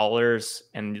 dollars,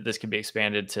 and this can be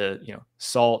expanded to,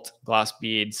 salt, glass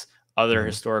beads, other Mhm.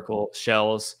 historical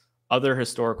shells, other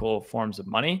historical forms of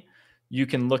money, you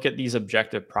can look at these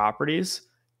objective properties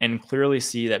and clearly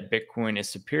see that Bitcoin is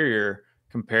superior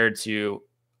compared to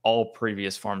all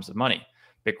previous forms of money.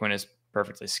 Bitcoin is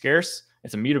perfectly scarce.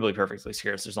 It's immutably perfectly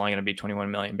scarce. There's only going to be 21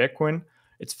 million Bitcoin.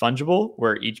 It's fungible,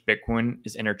 where each Bitcoin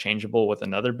is interchangeable with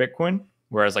another Bitcoin.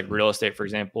 Whereas, like real estate, for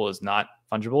example, is not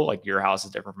fungible. Like your house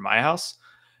is different from my house.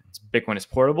 Bitcoin is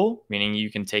portable, meaning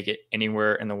you can take it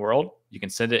anywhere in the world. You can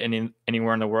send it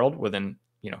anywhere in the world within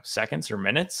seconds or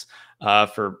minutes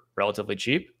for relatively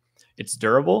cheap. It's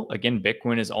durable. Again,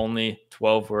 Bitcoin is only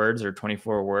 12 words or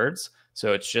 24 words,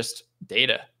 so it's just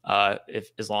data.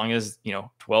 If as long as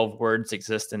 12 words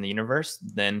exist in the universe,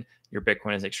 then your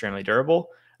Bitcoin is extremely durable.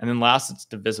 And then last, it's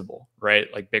divisible, right?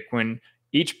 Like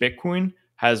each Bitcoin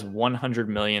has 100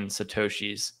 million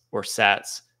satoshis or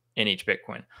sats in each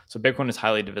Bitcoin. So Bitcoin is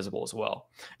highly divisible as well.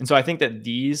 And so I think that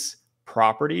these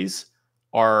properties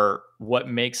are what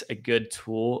makes a good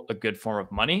tool a good form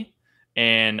of money.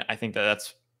 And I think that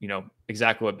that's,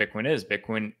 exactly what Bitcoin is.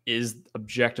 Bitcoin is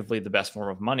objectively the best form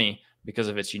of money because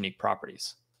of its unique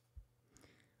properties.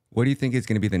 What do you think is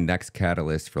going to be the next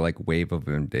catalyst for like wave of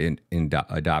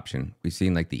adoption? We've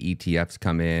seen like the ETFs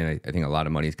come in. I think a lot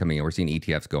of money is coming in. We're seeing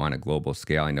ETFs go on a global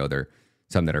scale. I know there are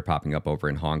some that are popping up over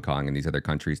in Hong Kong and these other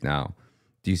countries now.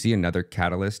 Do you see another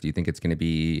catalyst? Do you think it's going to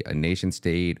be a nation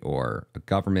state or a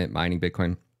government mining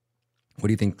Bitcoin? What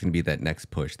do you think is going to be that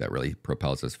next push that really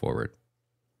propels us forward?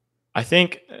 I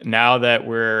think now that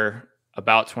we're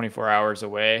about 24 hours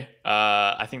away,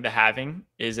 I think the halving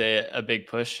is a big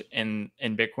push in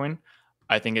Bitcoin.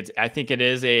 I think it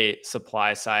is a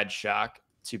supply side shock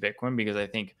to Bitcoin because I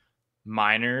think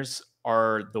miners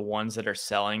are the ones that are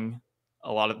selling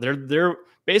a lot of they're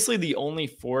basically the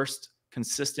only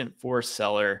consistent forced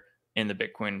seller in the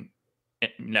Bitcoin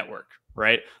network,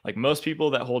 right? Like most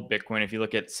people that hold Bitcoin, if you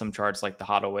look at some charts like the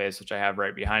HODL waves, which I have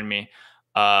right behind me,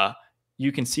 uh,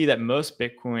 you can see that most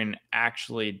Bitcoin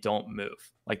actually don't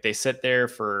move. Like they sit there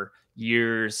for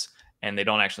years and they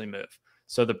don't actually move.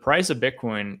 So the price of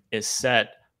Bitcoin is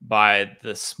set by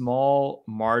the small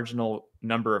marginal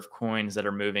number of coins that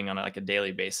are moving on like a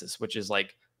daily basis, which is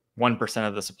like 1%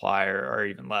 of the supply or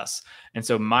even less. And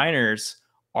so miners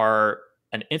are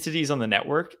entities on the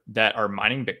network that are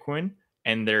mining Bitcoin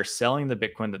and they're selling the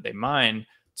Bitcoin that they mine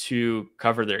to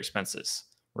cover their expenses,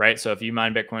 right? So if you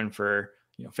mine Bitcoin for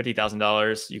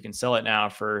 $50,000, you can sell it now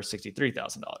for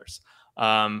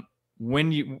 $63,000.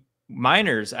 When you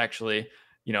miners actually,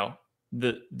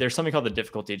 there's something called the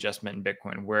difficulty adjustment in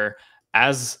Bitcoin, where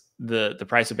as the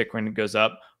price of Bitcoin goes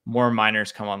up, more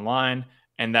miners come online,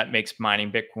 and that makes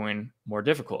mining Bitcoin more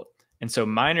difficult. And so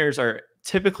miners are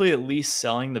typically at least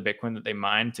selling the Bitcoin that they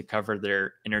mine to cover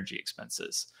their energy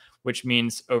expenses, which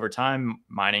means over time,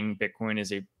 mining Bitcoin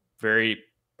is a very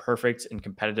perfect and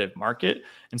competitive market.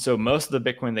 And so most of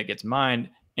the Bitcoin that gets mined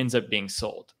ends up being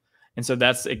sold. And so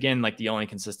that's, again, like the only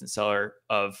consistent seller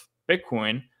of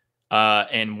Bitcoin.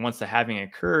 And once the halving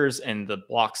occurs and the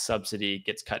block subsidy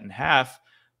gets cut in half,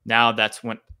 now that's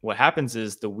when what happens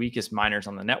is the weakest miners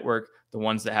on the network, the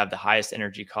ones that have the highest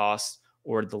energy costs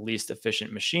or the least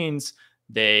efficient machines,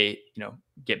 they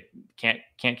can't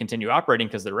continue operating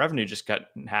because their revenue just cut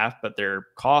in half, but their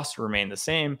costs remain the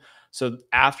same. So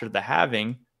after the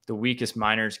halving, the weakest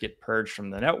miners get purged from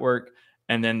the network,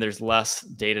 and then there's less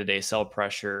day-to-day sell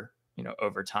pressure,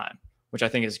 over time, which I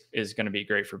think is going to be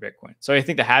great for Bitcoin. So I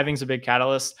think the halving is a big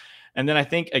catalyst, and then I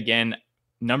think again,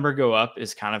 number go up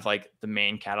is kind of like the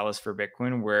main catalyst for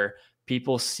Bitcoin, where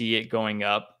people see it going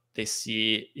up. They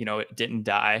see, it didn't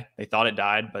die. They thought it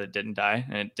died, but it didn't die,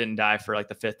 and it didn't die for like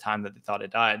the fifth time that they thought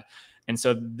it died, and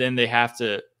so then they have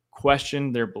to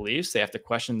question their beliefs. They have to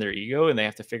question their ego, and they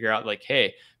have to figure out like,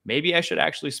 hey, maybe I should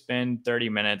actually spend 30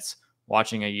 minutes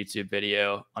watching a YouTube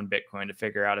video on Bitcoin to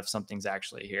figure out if something's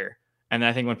actually here. And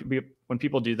I think when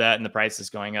people do that and the price is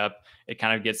going up, it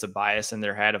kind of gets a bias in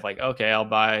their head of like, okay, I'll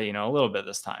buy, you know, a little bit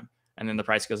this time. And then the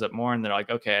price goes up more and they're like,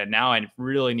 okay, now I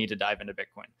really need to dive into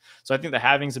Bitcoin. So I think the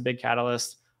halving's a big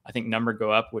catalyst. I think number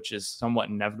go up, which is somewhat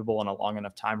inevitable in a long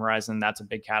enough time horizon. That's a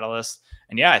big catalyst.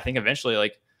 And yeah, I think eventually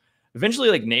like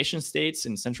nation states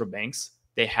and central banks,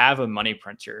 they have a money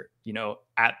printer, you know,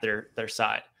 at their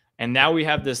side. And now we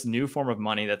have this new form of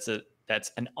money that's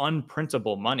an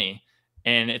unprintable money.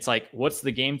 And it's like, what's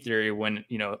the game theory when,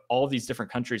 you know, all of these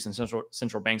different countries and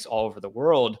central banks all over the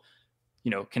world, you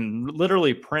know, can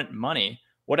literally print money?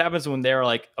 What happens when they're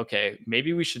like, okay,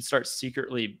 maybe we should start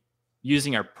secretly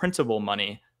using our printable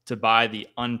money to buy the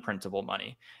unprintable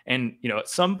money? And, you know, at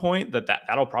some point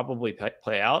that'll probably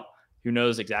play out. Who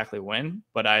knows exactly when,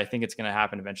 but I think it's going to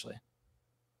happen eventually.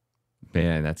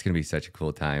 Man, that's going to be such a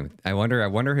cool time. I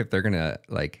wonder if they're going to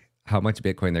like how much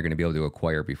Bitcoin they're going to be able to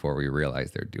acquire before we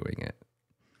realize they're doing it.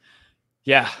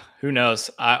 Yeah, who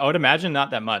knows? I would imagine not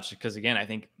that much because, again, I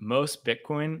think most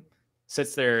Bitcoin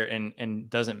sits there and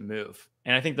doesn't move.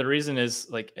 And I think the reason is,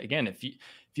 like, again, if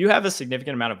you have a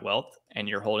significant amount of wealth and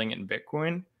you're holding it in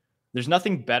Bitcoin, there's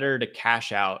nothing better to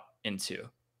cash out into.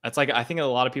 That's like, I think a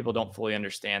lot of people don't fully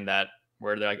understand that,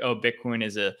 where they're like, oh, Bitcoin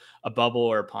is a bubble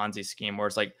or a Ponzi scheme, where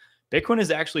it's like Bitcoin is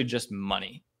actually just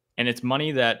money. And it's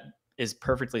money that is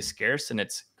perfectly scarce and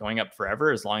it's going up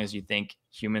forever as long as you think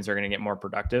humans are going to get more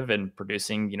productive and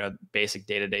producing, you know, basic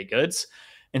day-to-day goods.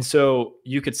 And so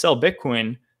you could sell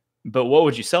Bitcoin, but what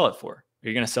would you sell it for? Are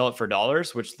you going to sell it for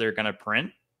dollars, which they're going to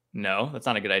print? No, that's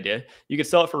not a good idea. You could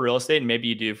sell it for real estate, and maybe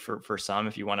you do for some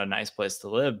if you want a nice place to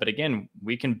live. But again,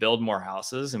 we can build more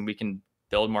houses and we can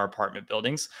build more apartment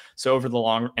buildings. So over the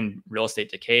long, and real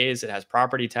estate decays, it has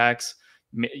property tax.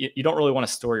 You don't really want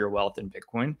to store your wealth in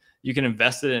Bitcoin. You can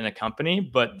invest it in a company,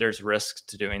 but there's risks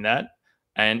to doing that.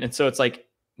 And so it's like,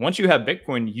 once you have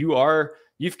Bitcoin,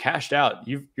 you've cashed out.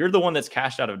 You're the one that's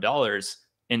cashed out of dollars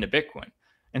into Bitcoin.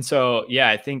 And so, yeah,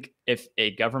 I think if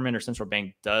a government or central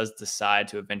bank does decide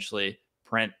to eventually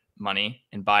print money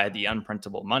and buy the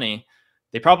unprintable money,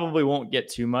 they probably won't get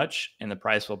too much, and the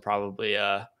price will probably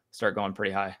start going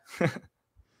pretty high.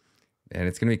 And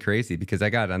it's going to be crazy because I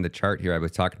got on the chart here. I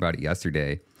was talking about it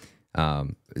yesterday.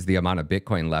 Is the amount of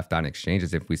Bitcoin left on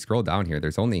exchanges. If we scroll down here,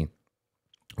 there's only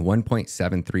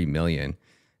 1.73 million.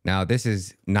 Now, this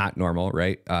is not normal,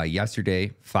 right?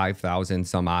 Yesterday, 5,000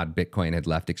 some odd Bitcoin had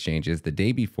left exchanges. The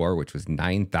day before, which was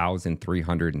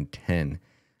 9,310.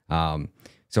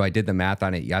 So I did the math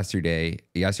on it yesterday.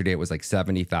 Yesterday, it was like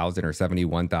 70,000 or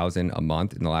 71,000 a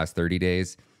month in the last 30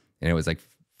 days. And it was like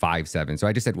 5.7. So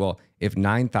I just said, well, if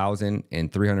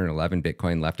 9,311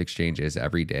 Bitcoin left exchanges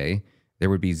every day, there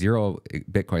would be 0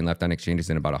 Bitcoin left on exchanges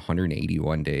in about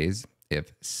 181 days.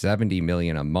 If 70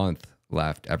 million a month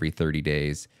left every 30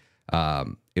 days,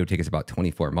 it would take us about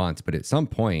 24 months. But at some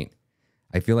point,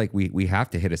 I feel like we have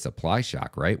to hit a supply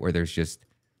shock, right? Where there's just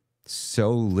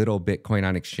so little Bitcoin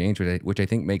on exchange, which I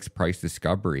think makes price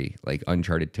discovery like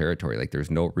uncharted territory. Like there's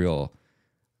no real,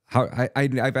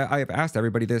 I've asked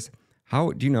everybody this.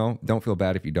 How do you know? Don't feel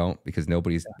bad if you don't, because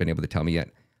nobody's been able to tell me yet.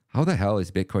 How the hell is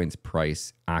Bitcoin's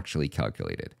price actually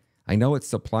calculated? I know it's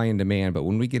supply and demand, but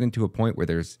when we get into a point where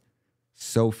there's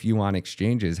so few on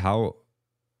exchanges, how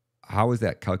is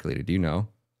that calculated? Do you know?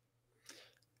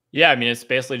 Yeah, I mean, it's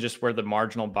basically just where the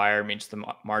marginal buyer meets the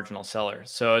marginal seller.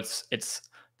 So it's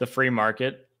the free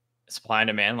market, supply and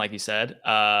demand, like you said.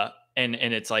 And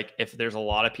it's like, if there's a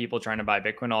lot of people trying to buy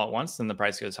Bitcoin all at once, then the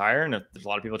price goes higher. And if there's a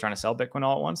lot of people trying to sell Bitcoin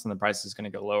all at once, then the price is going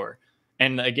to go lower.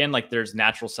 And again, like there's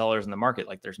natural sellers in the market.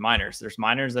 Like there's miners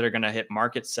that are going to hit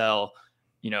market sell,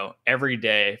 you know, every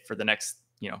day for the next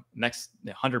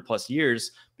 100+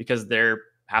 years, because they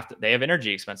have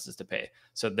energy expenses to pay.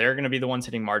 So they're going to be the ones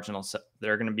hitting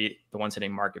they're going to be the ones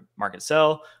hitting market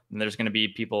sell. And there's going to be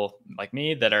people like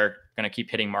me that are going to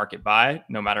keep hitting market buy,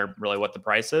 no matter really what the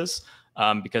price is,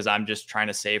 because I'm just trying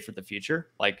to save for the future.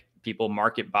 Like people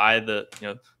market buy the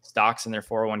stocks in their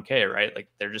 401k, right? Like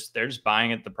they're just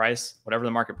buying at the price, whatever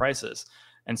the market price is.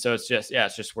 And so it's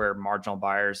just where marginal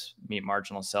buyers meet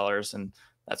marginal sellers, and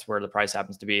that's where the price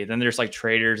happens to be. Then there's like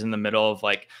traders in the middle of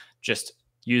like just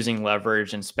using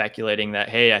leverage and speculating that,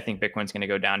 hey, I think Bitcoin's going to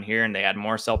go down here, and they add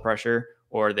more sell pressure,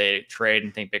 or they trade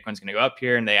and think Bitcoin's going to go up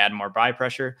here and they add more buy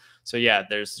pressure. So yeah,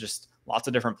 there's just lots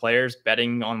of different players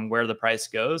betting on where the price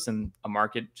goes, and a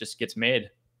market just gets made.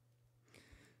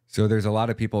 So there's a lot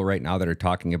of people right now that are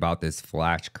talking about this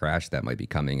flash crash that might be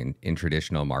coming in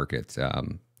traditional markets.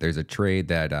 There's a trade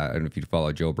that, I don't know if you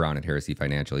follow Joe Brown at Heresy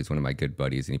Financial. He's one of my good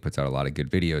buddies, and he puts out a lot of good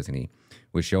videos, and he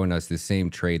was showing us the same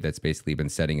trade that's basically been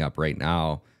setting up right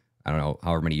now I don't know,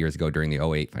 however many years ago during the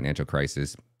 '08 financial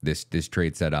crisis, this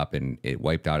trade set up and it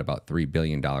wiped out about $3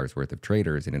 billion worth of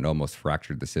traders, and it almost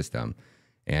fractured the system.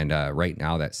 And right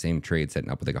now, that same trade setting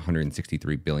up with like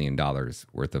 $163 billion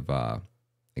worth of, I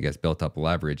guess, built up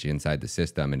leverage inside the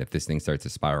system. And if this thing starts to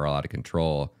spiral out of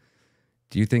control,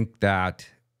 do you think that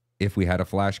if we had a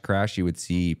flash crash, you would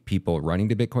see people running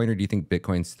to Bitcoin, or do you think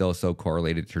Bitcoin's still so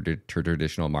correlated to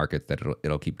traditional markets that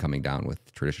it'll keep coming down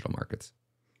with traditional markets?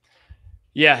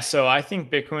 Yeah, so I think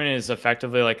Bitcoin is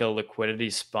effectively like a liquidity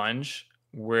sponge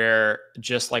where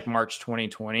just like March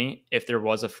 2020, if there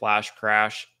was a flash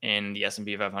crash in the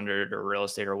S&P 500 or real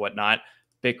estate or whatnot,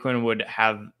 Bitcoin would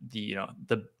have the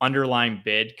underlying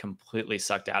bid completely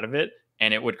sucked out of it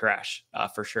and it would crash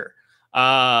for sure.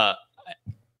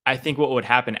 I think what would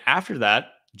happen after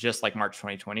that, just like March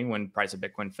 2020, when price of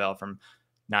Bitcoin fell from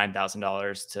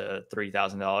 $9,000 to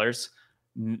 $3,000,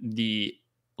 the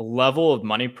level of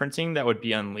money printing that would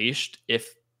be unleashed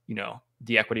if,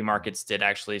 the equity markets did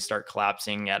actually start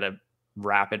collapsing at a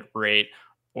rapid rate,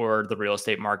 or the real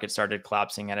estate market started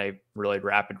collapsing at a really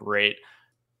rapid rate,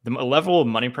 the level of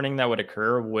money printing that would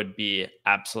occur would be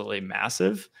absolutely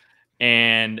massive.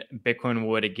 And Bitcoin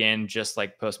would, again, just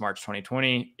like post March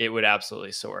 2020, it would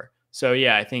absolutely soar. So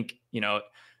yeah, I think,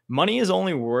 money is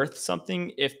only worth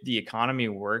something if the economy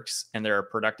works and there are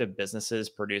productive businesses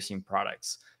producing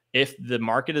products. If the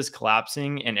market is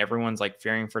collapsing and everyone's like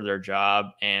fearing for their job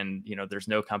and, there's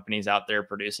no companies out there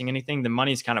producing anything, the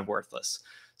money's kind of worthless.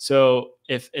 So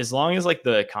as long as like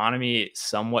the economy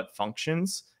somewhat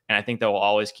functions, and I think they will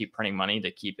always keep printing money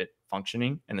to keep it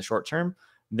functioning in the short term,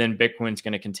 then Bitcoin's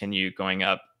going to continue going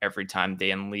up every time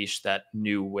they unleash that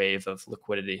new wave of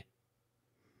liquidity.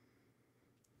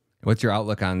 What's your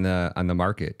outlook on the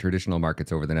market, traditional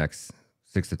markets, over the next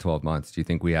 6 to 12 months? Do you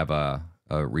think we have a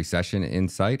recession in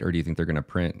sight, or do you think they're going to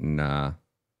print and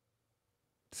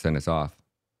send us off?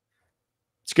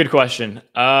 It's a good question.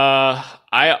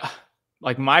 I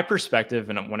like my perspective,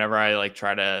 and whenever I like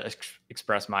try to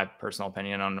express my personal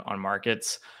opinion on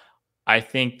markets, I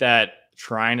think that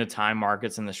trying to time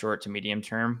markets in the short to medium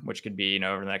term, which could be,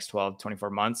 over the next 12, 24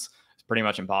 months, is pretty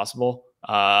much impossible.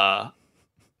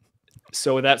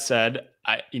 So with that said,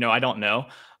 I don't know.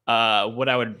 What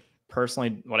I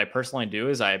personally do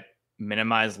is I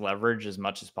minimize leverage as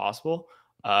much as possible.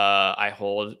 I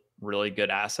hold really good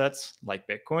assets like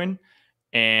Bitcoin,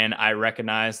 and I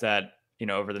recognize that,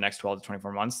 over the next 12 to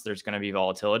 24 months, there's going to be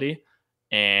volatility.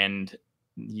 And,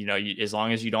 as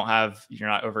long as you're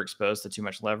not overexposed to too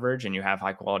much leverage and you have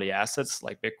high quality assets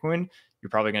like Bitcoin, you're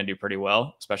probably going to do pretty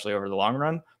well, especially over the long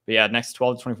run. But yeah, next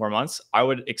 12 to 24 months, I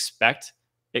would expect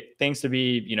things to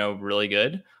be, really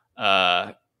good,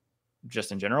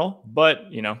 just in general. But,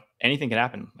 anything can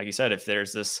happen. Like you said, if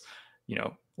there's this,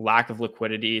 lack of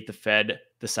liquidity, the Fed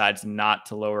decides not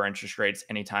to lower interest rates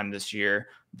anytime this year,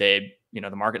 the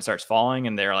market starts falling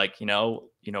and they're like, you know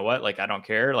what, like, I don't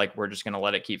care. Like, we're just going to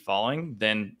let it keep falling.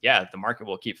 Then yeah, the market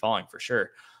will keep falling for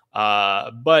sure.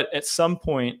 But at some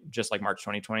point, just like March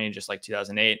 2020, just like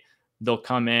 2008, they'll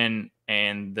come in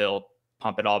and they'll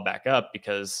pump it all back up,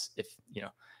 because if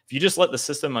you just let the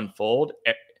system unfold,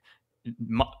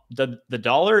 the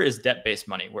dollar is debt-based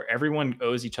money where everyone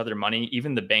owes each other money.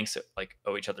 Even the banks like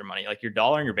owe each other money. Like, your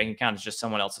dollar in your bank account is just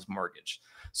someone else's mortgage.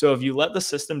 So if you let the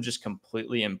system just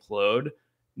completely implode,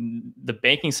 the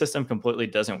banking system completely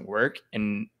doesn't work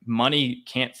and money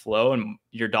can't flow, and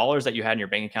your dollars that you had in your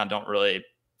bank account don't really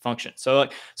function. So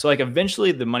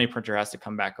eventually the money printer has to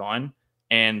come back on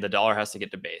and the dollar has to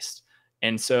get debased.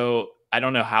 And so I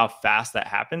don't know how fast that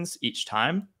happens each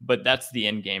time, but that's the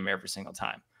end game every single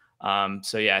time.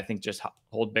 So yeah, I think just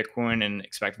hold Bitcoin and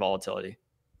expect volatility.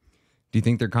 Do you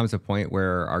think there comes a point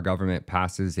where our government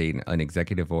passes an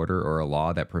executive order or a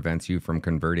law that prevents you from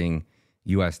converting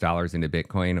US dollars into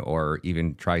Bitcoin, or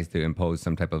even tries to impose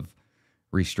some type of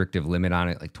restrictive limit on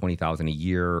it, like 20,000 a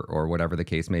year or whatever the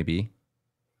case may be?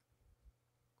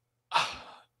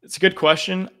 It's a good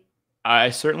question. I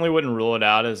certainly wouldn't rule it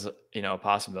out as, a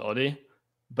possibility,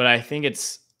 but I think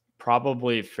it's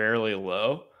probably fairly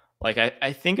low. Like,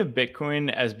 I think of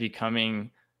Bitcoin as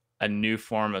becoming a new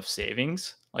form of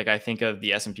savings. Like, I think of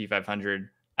the S&P 500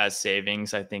 as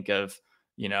savings. I think of,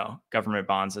 government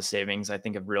bonds as savings. I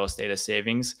think of real estate as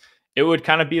savings. It would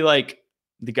kind of be like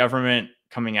the government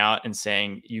coming out and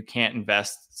saying, you can't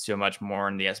invest so much more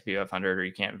in the S&P 500, or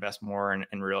you can't invest more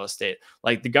in real estate.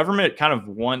 Like, the government kind of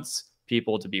wants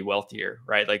people to be wealthier,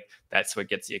 right? Like, that's what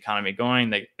gets the economy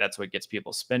going. That's what gets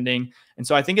people spending. And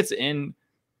so I think it's in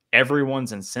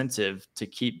everyone's incentive to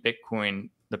keep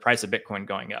the price of Bitcoin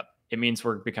going up. it means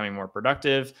we're becoming more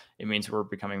productive. It means we're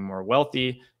becoming more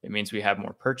wealthy. It means we have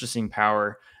more purchasing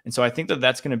power. And so I think that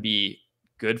that's going to be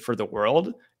good for the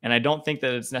world. And I don't think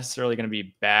that it's necessarily going to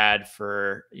be bad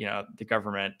for, the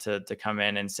government to come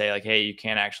in and say like, hey, you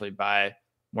can't actually buy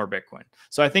more Bitcoin.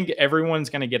 So I think everyone's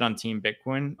going to get on team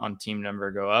Bitcoin, on team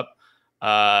number go up.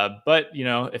 But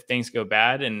if things go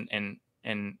bad and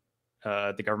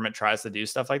the government tries to do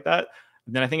stuff like that,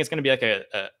 then I think it's going to be like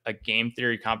a game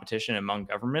theory competition among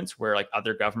governments where like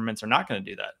other governments are not going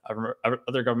to do that.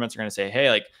 Other governments are going to say,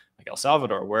 hey, like El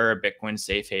Salvador, we're a Bitcoin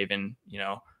safe haven,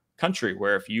 country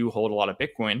where if you hold a lot of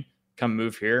Bitcoin, come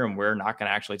move here and we're not going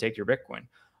to actually take your Bitcoin,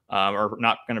 or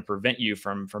not going to prevent you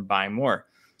from buying more.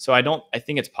 So I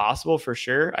think it's possible for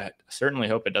sure. I certainly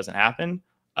hope it doesn't happen.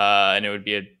 And it would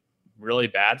be really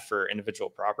bad for individual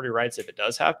property rights if it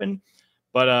does happen,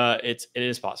 but it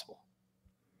is possible.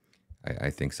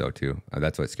 I think so too.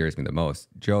 That's what scares me the most.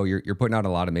 Joe, you're putting out a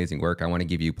lot of amazing work. I want to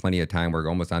give you plenty of time. We're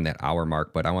almost on that hour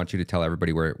mark, but I want you to tell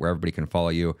everybody where everybody can follow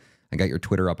you. I got your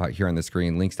Twitter up out here on the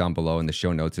screen, links down below in the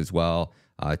show notes as well.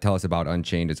 Tell us about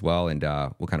Unchained as well, and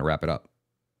we'll kind of wrap it up.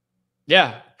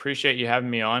 Yeah, appreciate you having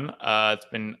me on. It's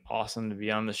been awesome to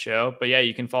be on the show. But yeah,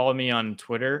 you can follow me on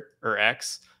Twitter or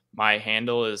X. My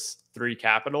handle is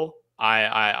 3capital,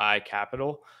 I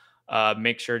capital.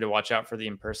 Make sure to watch out for the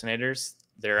impersonators.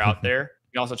 They're out there.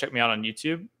 You can also check me out on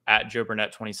YouTube at Joe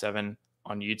Burnett 27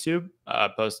 on YouTube.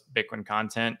 Post Bitcoin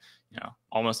content,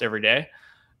 almost every day.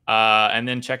 And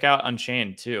then check out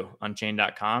Unchained too,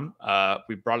 unchained.com.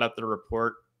 We brought up the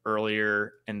report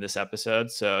earlier in this episode,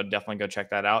 so definitely go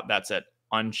check that out. That's at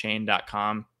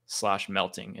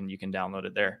unchained.com/melting, and you can download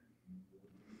it there.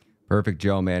 Perfect,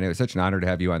 Joe, man. It was such an honor to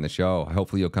have you on the show.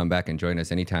 Hopefully you'll come back and join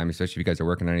us anytime, especially if you guys are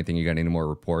working on anything, you got any more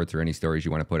reports or any stories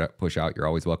you want to push out, you're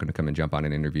always welcome to come and jump on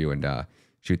an interview and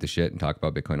shoot the shit and talk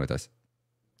about Bitcoin with us.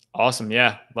 Awesome.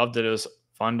 Yeah. Loved it. It was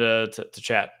fun to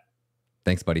chat.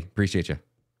 Thanks, buddy. Appreciate you.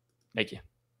 Thank you.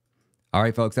 All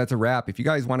right, folks, that's a wrap. If you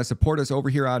guys want to support us over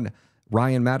here on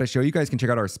Ryan Matta Show, you guys can check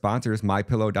out our sponsors,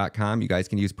 mypillow.com. You guys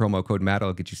can use promo code Matta.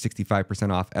 It'll get you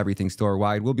 65% off everything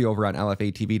store-wide. We'll be over on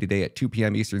LFA TV today at 2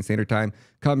 p.m. Eastern Standard Time.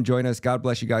 Come join us. God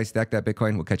bless you guys. Stack that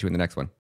Bitcoin. We'll catch you in the next one.